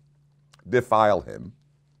cannot defile him?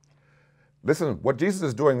 Listen, what Jesus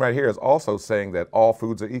is doing right here is also saying that all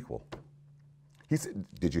foods are equal. He said,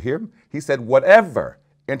 did you hear him? He said, whatever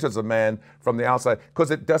enters a man from the outside, because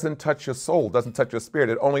it doesn't touch your soul, doesn't touch your spirit,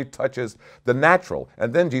 it only touches the natural.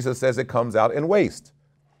 And then Jesus says it comes out in waste.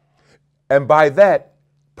 And by that,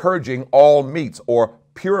 purging all meats or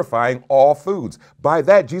purifying all foods. By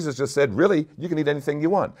that, Jesus just said, really, you can eat anything you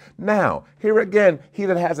want. Now, here again, he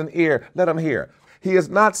that has an ear, let him hear. He is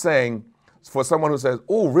not saying, for someone who says,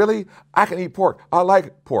 oh, really? I can eat pork. I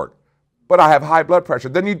like pork, but I have high blood pressure.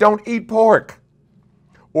 Then you don't eat pork.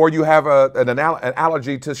 Or you have an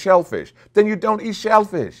allergy to shellfish. Then you don't eat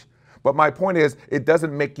shellfish. But my point is, it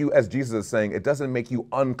doesn't make you, as Jesus is saying, it doesn't make you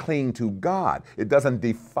unclean to God. It doesn't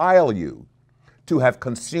defile you to have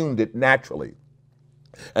consumed it naturally.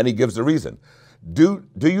 And he gives the reason. Do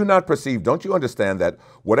you not perceive, don't you understand that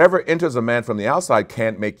whatever enters a man from the outside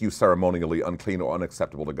can't make you ceremonially unclean or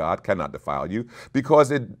unacceptable to God, cannot defile you,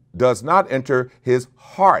 because it does not enter his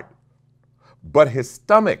heart, but his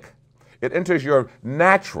stomach. It enters your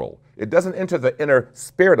natural. It doesn't enter the inner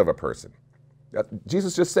spirit of a person.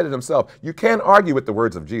 Jesus just said it himself. You can't argue with the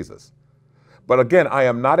words of Jesus. But again, I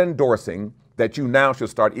am not endorsing that you now should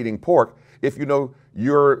start eating pork if you know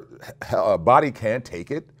your body can't take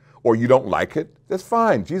it, or you don't like it. That's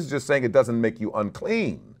fine. Jesus is just saying it doesn't make you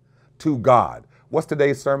unclean to God. What's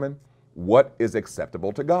today's sermon? What is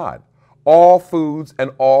acceptable to God? All foods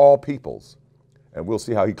and all peoples. And we'll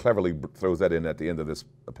see how he cleverly throws that in at the end of this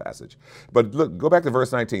passage. But look, go back to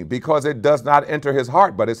verse 19. Because it does not enter his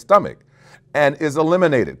heart, but his stomach, and is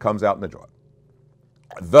eliminated, comes out in the jaw.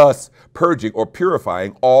 Thus purging or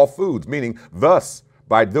purifying all foods, meaning thus,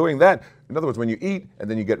 by doing that, in other words, when you eat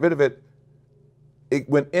and then you get rid of it, it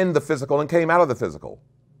went in the physical and came out of the physical.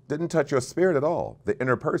 Didn't touch your spirit at all. The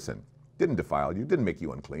inner person didn't defile you, didn't make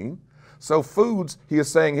you unclean. So foods, he is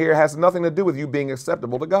saying here, has nothing to do with you being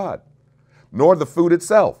acceptable to God, nor the food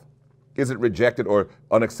itself. Is it rejected or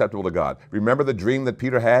unacceptable to God? Remember the dream that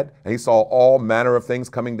Peter had? And he saw all manner of things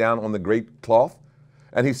coming down on the great cloth.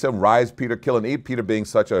 And he said, rise, Peter, kill and eat. Peter, being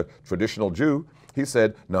such a traditional Jew, he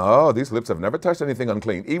said, no, these lips have never touched anything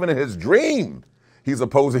unclean. Even in his dream, he's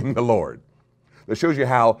opposing the Lord. That shows you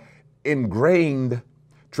how ingrained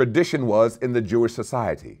tradition was in the Jewish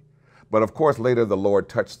society. But of course, later the Lord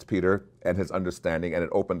touched Peter and his understanding, and it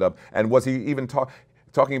opened up. And was he even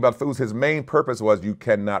talking about foods? His main purpose was, you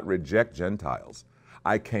cannot reject Gentiles.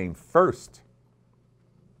 I came first,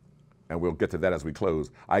 and we'll get to that as we close.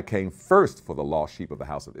 I came first for the lost sheep of the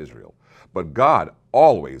house of Israel. But God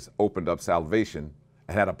always opened up salvation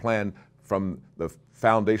and had a plan from the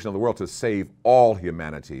foundation of the world to save all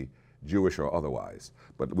humanity, Jewish or otherwise.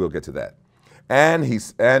 But we'll get to that. And he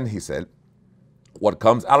said, what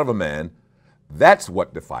comes out of a man, that's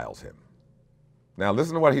what defiles him. Now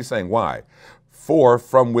listen to what he's saying. Why? For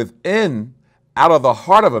from within, out of the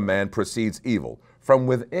heart of a man proceeds evil. From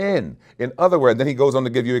within. In other words, then he goes on to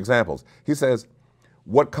give you examples. He says,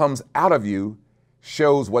 what comes out of you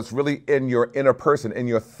shows what's really in your inner person, in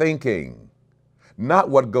your thinking, not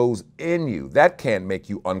what goes in you. That can't make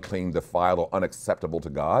you unclean, defiled, or unacceptable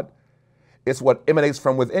to God. It's what emanates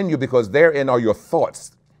from within you, because therein are your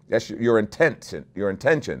thoughts. That's your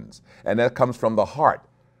intentions. And that comes from the heart,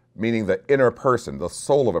 meaning the inner person, the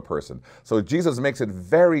soul of a person. So Jesus makes it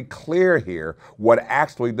very clear here what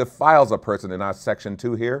actually defiles a person in our section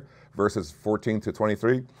 2 here, verses 14 to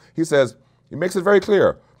 23. He says, he makes it very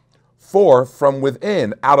clear. For from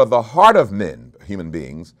within, out of the heart of men, human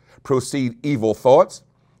beings, proceed evil thoughts,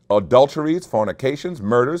 adulteries, fornications,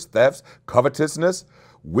 murders, thefts, covetousness,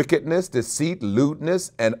 wickedness, deceit,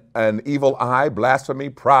 lewdness, and an evil eye, blasphemy,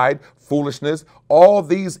 pride, foolishness. All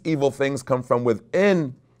these evil things come from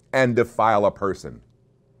within and defile a person.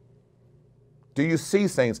 Do you see,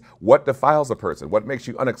 saints, what defiles a person? What makes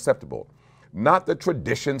you unacceptable? Not the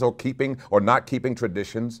traditions or keeping or not keeping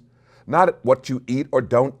traditions, not what you eat or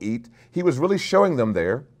don't eat. He was really showing them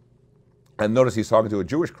there, and notice he's talking to a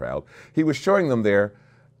Jewish crowd. He was showing them there,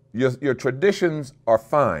 your traditions are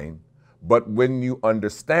fine, but when you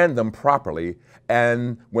understand them properly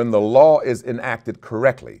and when the law is enacted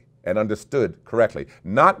correctly, and understood correctly.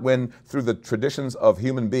 Not when through the traditions of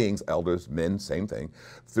human beings, elders, men, same thing,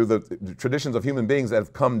 through the traditions of human beings that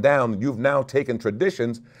have come down, you've now taken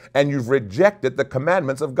traditions and you've rejected the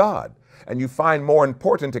commandments of God. And you find more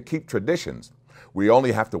important to keep traditions. We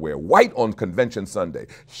only have to wear white on Convention Sunday.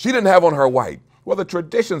 She didn't have on her white. Well, the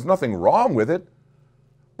tradition's nothing wrong with it.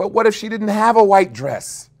 But what if she didn't have a white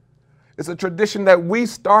dress? It's a tradition that we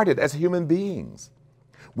started as human beings.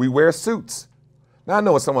 We wear suits. Now, I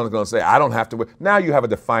know what someone's going to say, I don't have to wear. Now you have a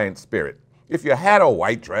defiant spirit. If you had a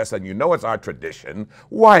white dress and you know it's our tradition,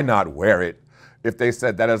 why not wear it? If they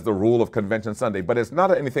said that is the rule of Convention Sunday. But it's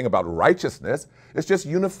not anything about righteousness. It's just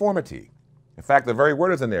uniformity. In fact, the very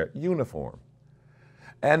word is in there, uniform.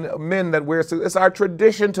 And men that wear suits, it's our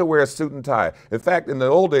tradition to wear a suit and tie. In fact, in the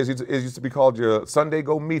old days, it used to be called your Sunday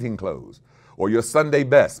go meeting clothes or your Sunday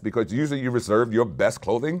best, because usually you reserved your best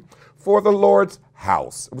clothing for the Lord's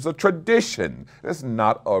house. It was a tradition. It's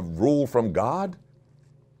not a rule from God.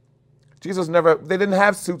 They didn't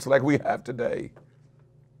have suits like we have today.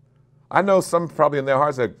 I know some probably in their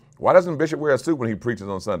hearts said, why doesn't Bishop wear a suit when he preaches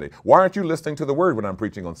on Sunday? Why aren't you listening to the word when I'm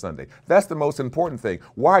preaching on Sunday? That's the most important thing.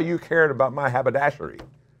 Why are you caring about my haberdashery?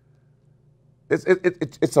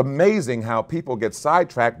 It's amazing how people get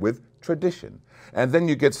sidetracked with tradition. And then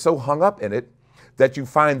you get so hung up in it that you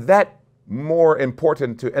find that more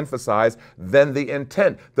important to emphasize than the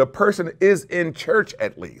intent. The person is in church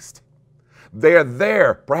at least. They're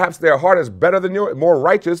there. Perhaps their heart is better than yours, more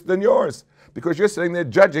righteous than yours, because you're sitting there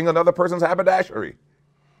judging another person's haberdashery.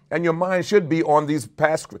 And your mind should be on these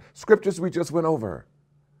past scriptures we just went over.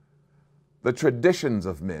 The traditions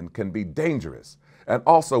of men can be dangerous. And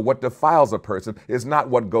also what defiles a person is not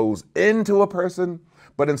what goes into a person,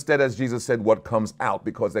 but instead, as Jesus said, what comes out,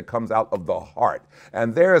 because it comes out of the heart.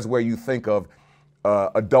 And there is where you think of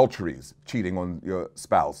adulteries, cheating on your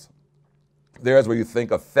spouse. There's where you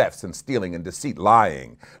think of thefts and stealing and deceit,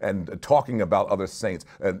 lying and talking about other saints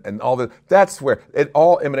and all that. That's where it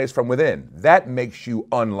all emanates from within. That makes you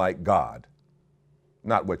unlike God,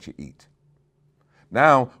 not what you eat.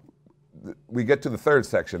 Now, we get to the third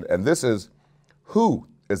section, and this is who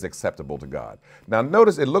is acceptable to God. Now,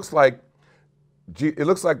 notice it looks like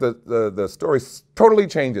the story totally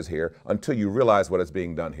changes here until you realize what is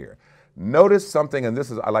being done here. Notice something, and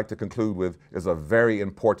this is I like to conclude with, is a very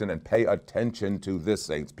important, and pay attention to this,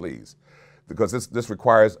 saints, please, because this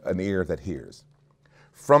requires an ear that hears.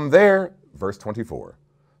 From there, verse 24,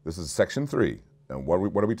 this is section 3. And what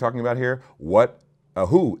are we talking about here?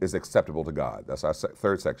 Who is acceptable to God? That's our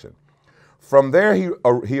third section. From there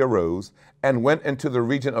he arose and went into the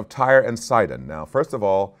region of Tyre and Sidon. Now, first of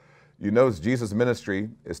all, you notice Jesus' ministry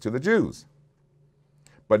is to the Jews.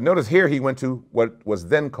 But notice here he went to what was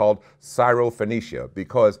then called Syrophoenicia,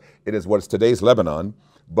 because it is what is today's Lebanon.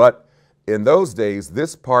 But in those days,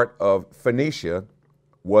 this part of Phoenicia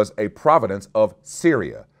was a province of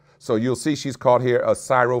Syria. So you'll see she's called here a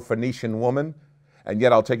Syrophoenician woman. And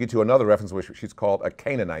yet I'll take you to another reference where she's called a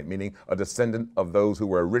Canaanite, meaning a descendant of those who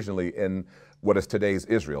were originally in what is today's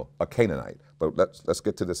Israel, a Canaanite. But let's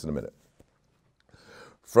get to this in a minute.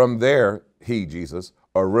 From there, he, Jesus,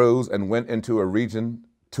 arose and went into the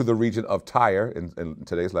region of Tyre in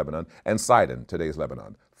today's Lebanon, and Sidon, today's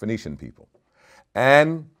Lebanon, Phoenician people.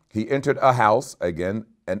 And he entered a house, again,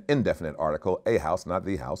 an indefinite article, a house, not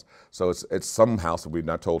the house. So it's some house, we're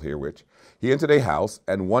not told here which. He entered a house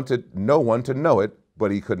and wanted no one to know it,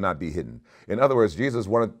 but he could not be hidden. In other words, Jesus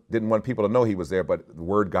didn't want people to know he was there, but the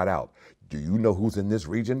word got out. Do you know who's in this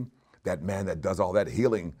region? That man that does all that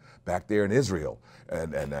healing back there in Israel.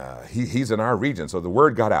 And he's in our region. So the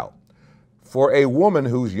word got out. For a woman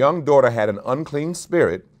whose young daughter had an unclean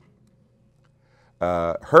spirit,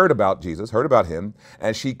 heard about Jesus, heard about him,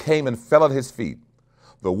 and she came and fell at his feet.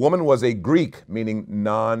 The woman was a Greek, meaning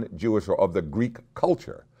non-Jewish or of the Greek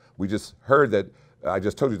culture. We just heard that, I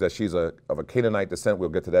just told you that she's of a Canaanite descent. We'll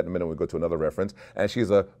get to that in a minute when we go to another reference. And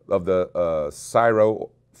she's of the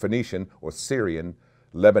Syro-Phoenician or Syrian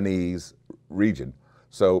Lebanese region.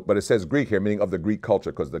 So, but it says Greek here, meaning of the Greek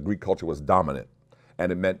culture, because the Greek culture was dominant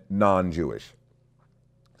and it meant non-Jewish.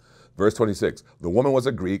 Verse 26, the woman was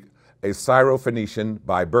a Greek, a Syro-Phoenician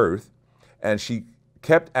by birth, and she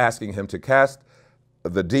kept asking him to cast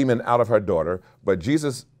the demon out of her daughter. But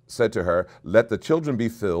Jesus said to her, let the children be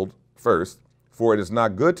filled first, for it is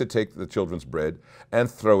not good to take the children's bread and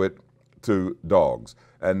throw it to dogs.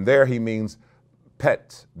 And there he means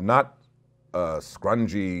pet, not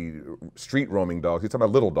scrungy street roaming dogs. He's talking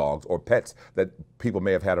about little dogs or pets that people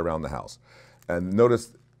may have had around the house. And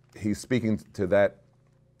notice he's speaking to that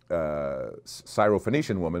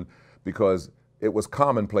Syrophoenician woman because it was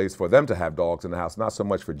commonplace for them to have dogs in the house, not so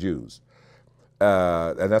much for Jews.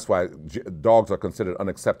 And that's why dogs are considered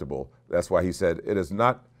unacceptable. That's why he said, it is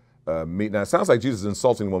not meat. Now, it sounds like Jesus is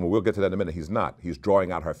insulting the woman. We'll get to that in a minute. He's not. He's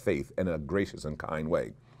drawing out her faith in a gracious and kind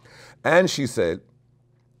way. And she said,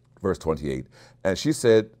 verse 28, and she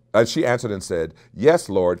answered and said, yes,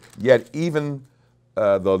 Lord, yet even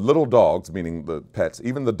the little dogs, meaning the pets,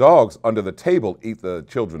 even the dogs under the table eat the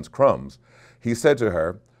children's crumbs. He said to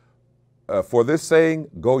her, for this saying,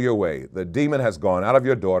 go your way. The demon has gone out of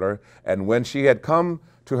your daughter. And when she had come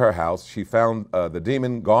to her house, she found the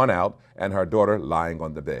demon gone out and her daughter lying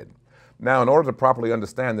on the bed. Now, in order to properly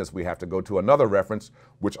understand this, we have to go to another reference,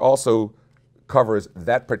 which also covers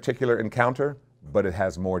that particular encounter, but it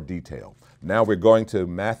has more detail. Now we're going to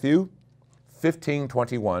Matthew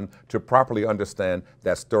 15:21 to properly understand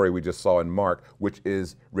that story we just saw in Mark, which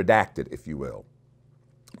is redacted, if you will.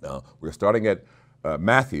 Now, we're starting at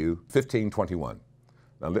Matthew 15:21.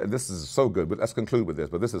 Now, this is so good, but let's conclude with this.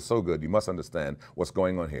 But this is so good, you must understand what's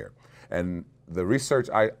going on here. And the research,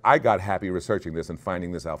 I got happy researching this and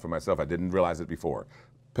finding this out for myself. I didn't realize it before.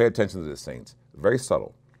 Pay attention to this, saints. Very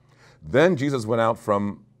subtle. Then Jesus went out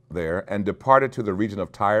from there and departed to the region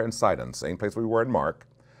of Tyre and Sidon, same place we were in Mark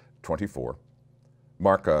 24.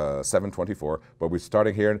 Mark 7:24, but we're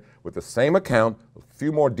starting here with the same account, a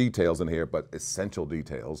few more details in here, but essential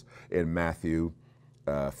details in Matthew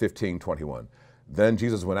 15:21. Then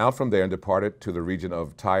Jesus went out from there and departed to the region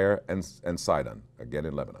of Tyre and Sidon, again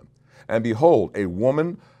in Lebanon. And behold, a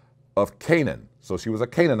woman of Canaan, so she was a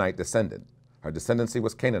Canaanite descendant. Her descendancy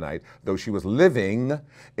was Canaanite, though she was living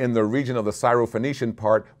in the region of the Syrophoenician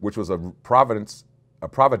part, which was a province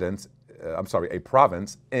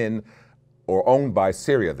in or owned by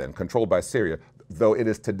Syria then, controlled by Syria, though it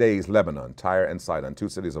is today's Lebanon, Tyre and Sidon, two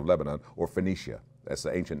cities of Lebanon, or Phoenicia. That's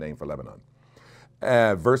the ancient name for Lebanon.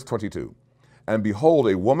 Verse 22, and behold,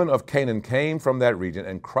 a woman of Canaan came from that region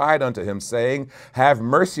and cried unto him, saying, have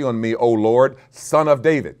mercy on me, O Lord, son of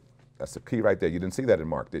David. That's the key right there. You didn't see that in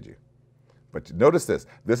Mark, did you? But notice this.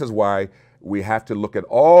 This is why we have to look at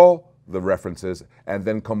all the references and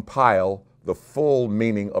then compile the full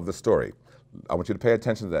meaning of the story. I want you to pay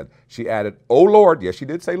attention to that. She added, O Lord, yes, she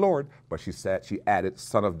did say Lord, but she added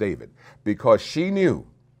son of David, because she knew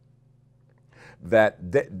that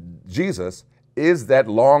Jesus is that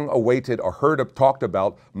long-awaited or talked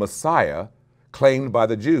about Messiah claimed by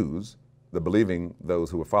the Jews, the believing those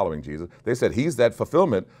who were following Jesus. They said he's that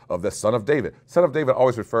fulfillment of the son of David. Son of David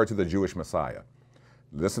always referred to the Jewish Messiah.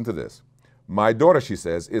 Listen to this. My daughter, she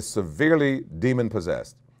says, is severely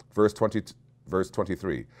demon-possessed. Verse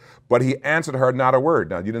 23. But he answered her not a word.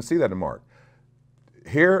 Now, you didn't see that in Mark.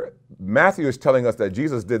 Here, Matthew is telling us that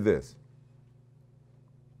Jesus did this.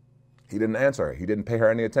 He didn't answer her. He didn't pay her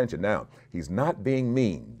any attention. Now, he's not being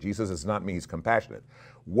mean. Jesus is not mean. He's compassionate.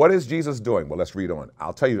 What is Jesus doing? Well, let's read on.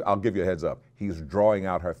 I'll give you a heads up. He's drawing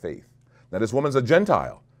out her faith. Now, this woman's a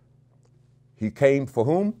Gentile. He came for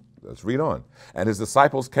whom? Let's read on. And his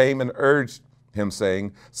disciples came and urged him,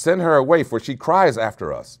 saying, send her away, for she cries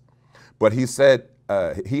after us. But he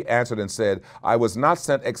answered and said, I was not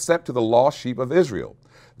sent except to the lost sheep of Israel.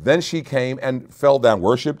 Then she came and fell down,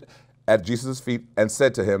 worshiped at Jesus' feet, and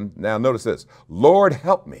said to him, now notice this, Lord,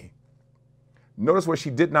 help me. Notice where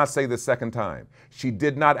she did not say the second time. She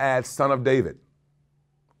did not add son of David.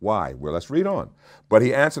 Why? Well, let's read on. But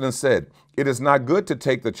he answered and said, it is not good to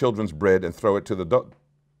take the children's bread and throw it to the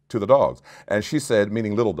dogs. And she said,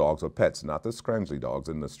 meaning little dogs or pets, not the scroungly dogs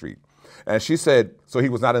in the street. And she said, so he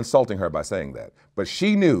was not insulting her by saying that, but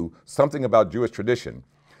she knew something about Jewish tradition.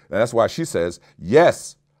 And that's why she says,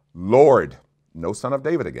 yes, Lord, no son of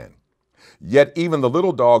David again. Yet even the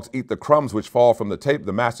little dogs eat the crumbs which fall from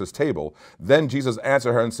the master's table. Then Jesus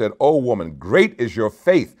answered her and said, O woman, great is your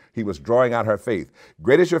faith. He was drawing out her faith.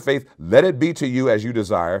 Great is your faith. Let it be to you as you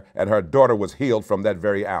desire. And her daughter was healed from that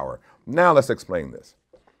very hour. Now let's explain this.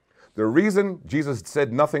 The reason Jesus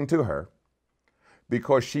said nothing to her,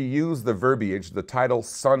 because she used the verbiage, the title,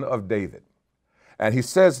 Son of David. And he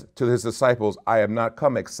says to his disciples, I have not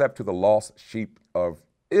come except to the lost sheep of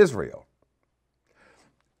Israel.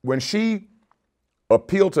 When she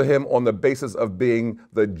appealed to him on the basis of being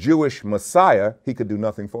the Jewish Messiah, he could do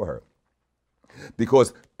nothing for her.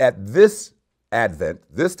 Because at this Advent,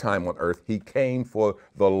 this time on earth, he came for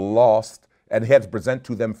the lost and had to present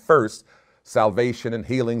to them first salvation and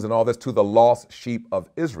healings and all this to the lost sheep of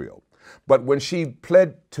Israel. But when she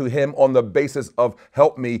pled to him on the basis of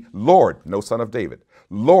help me, Lord, no son of David,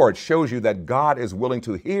 Lord shows you that God is willing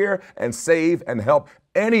to hear and save and help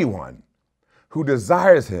anyone who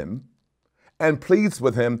desires him and pleads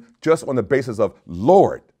with him just on the basis of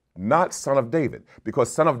Lord, not son of David,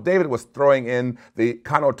 because son of David was throwing in the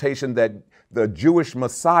connotation that the Jewish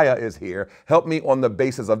Messiah is here. Help me on the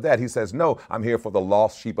basis of that. He says, no, I'm here for the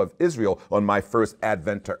lost sheep of Israel on my first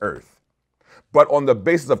advent to earth. But on the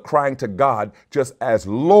basis of crying to God just as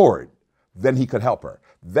Lord, then he could help her.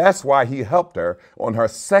 That's why he helped her on her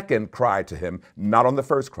second cry to him, not on the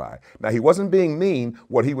first cry. Now, he wasn't being mean.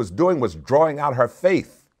 What he was doing was drawing out her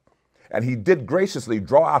faith. And he did graciously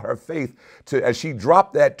draw out her faith as she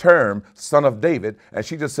dropped that term, son of David, and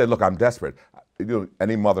she just said, look, I'm desperate.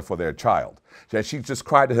 Any mother for their child. And she just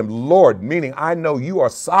cried to him, Lord, meaning I know you are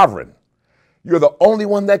sovereign. You're the only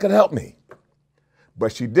one that can help me.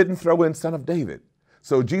 But she didn't throw in son of David.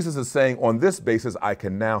 So Jesus is saying, on this basis, I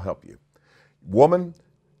can now help you. Woman,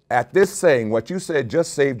 at this saying, what you said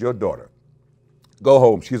just saved your daughter. Go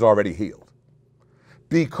home, she's already healed.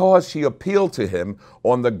 Because she appealed to him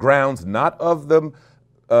on the grounds not of the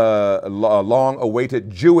long-awaited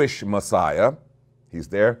Jewish Messiah. He's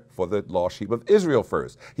there for the lost sheep of Israel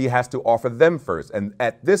first. He has to offer them first. And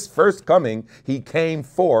at this first coming, he came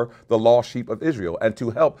for the lost sheep of Israel and to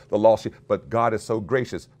help the lost sheep. But God is so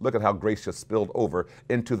gracious. Look at how grace just spilled over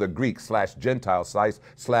into the Greek/Gentile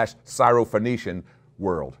 /Syrophoenician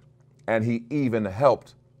world. And he even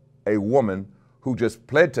helped a woman who just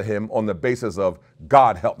pled to him on the basis of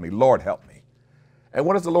God help me, Lord help me. And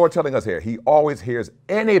what is the Lord telling us here? He always hears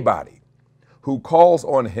anybody who calls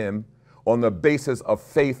on him on the basis of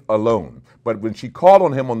faith alone. But when she called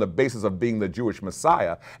on him on the basis of being the Jewish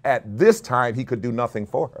Messiah, at this time he could do nothing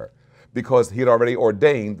for her because he had already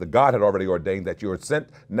ordained, the God had already ordained that you are sent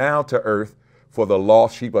now to earth for the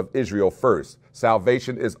lost sheep of Israel first.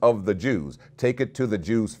 Salvation is of the Jews. Take it to the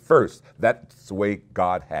Jews first. That's the way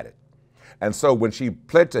God had it. And so when she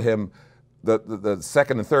pled to him the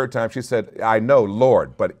second and third time, she said, I know,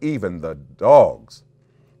 Lord, but even the dogs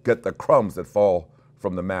get the crumbs that fall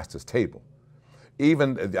from the master's table.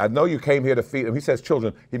 Even, I know you came here to feed, and he says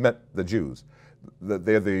children, he meant the Jews.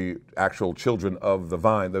 They're the actual children of the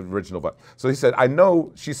vine, the original vine. So he said, I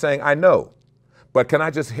know, she's saying, I know, but can I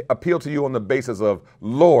just appeal to you on the basis of,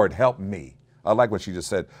 Lord, help me? I like what she just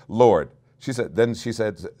said, Lord. She said, then she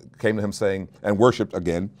said, came to him saying, and worshiped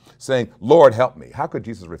again, saying, Lord, help me. How could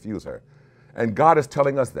Jesus refuse her? And God is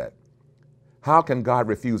telling us that. How can God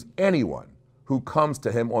refuse anyone who comes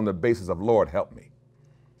to him on the basis of, Lord, help me?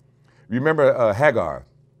 Remember Hagar?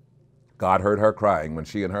 God heard her crying when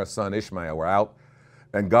she and her son Ishmael were out,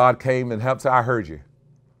 and God came and helped her. I heard you.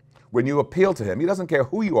 When you appeal to him, he doesn't care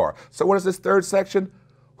who you are. So what is this third section?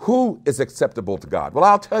 Who is acceptable to God? Well,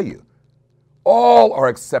 I'll tell you. All are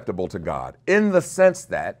acceptable to God in the sense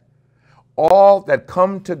that all that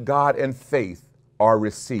come to God in faith are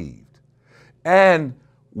received. And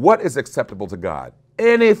what is acceptable to God?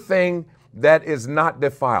 Anything that is not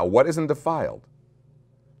defiled. What isn't defiled?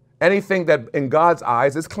 Anything that in God's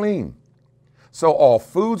eyes is clean. So all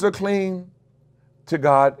foods are clean to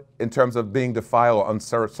God in terms of being defiled or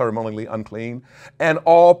unceremonially unclean. And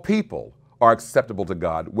all people are acceptable to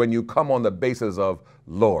God when you come on the basis of,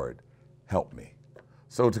 Lord, help me.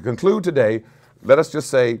 So to conclude today, let us just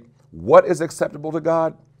say, what is acceptable to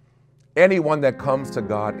God? Anyone that comes to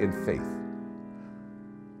God in faith.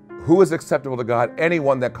 Who is acceptable to God?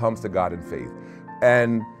 Anyone that comes to God in faith.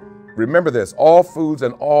 And remember this, all foods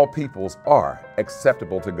and all peoples are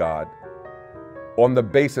acceptable to God on the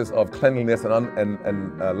basis of cleanliness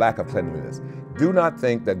and lack of cleanliness. Do not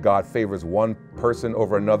think that God favors one person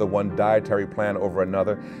over another, one dietary plan over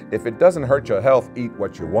another. If it doesn't hurt your health, eat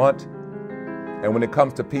what you want. And when it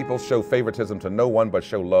comes to people, show favoritism to no one, but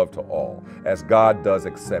show love to all, as God does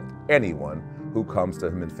accept anyone who comes to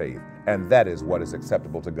him in faith. And that is what is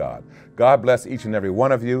acceptable to God. God bless each and every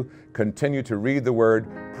one of you. Continue to read the word,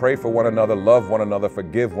 pray for one another, love one another,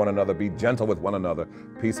 forgive one another, be gentle with one another.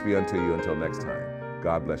 Peace be unto you until next time.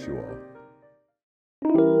 God bless you all.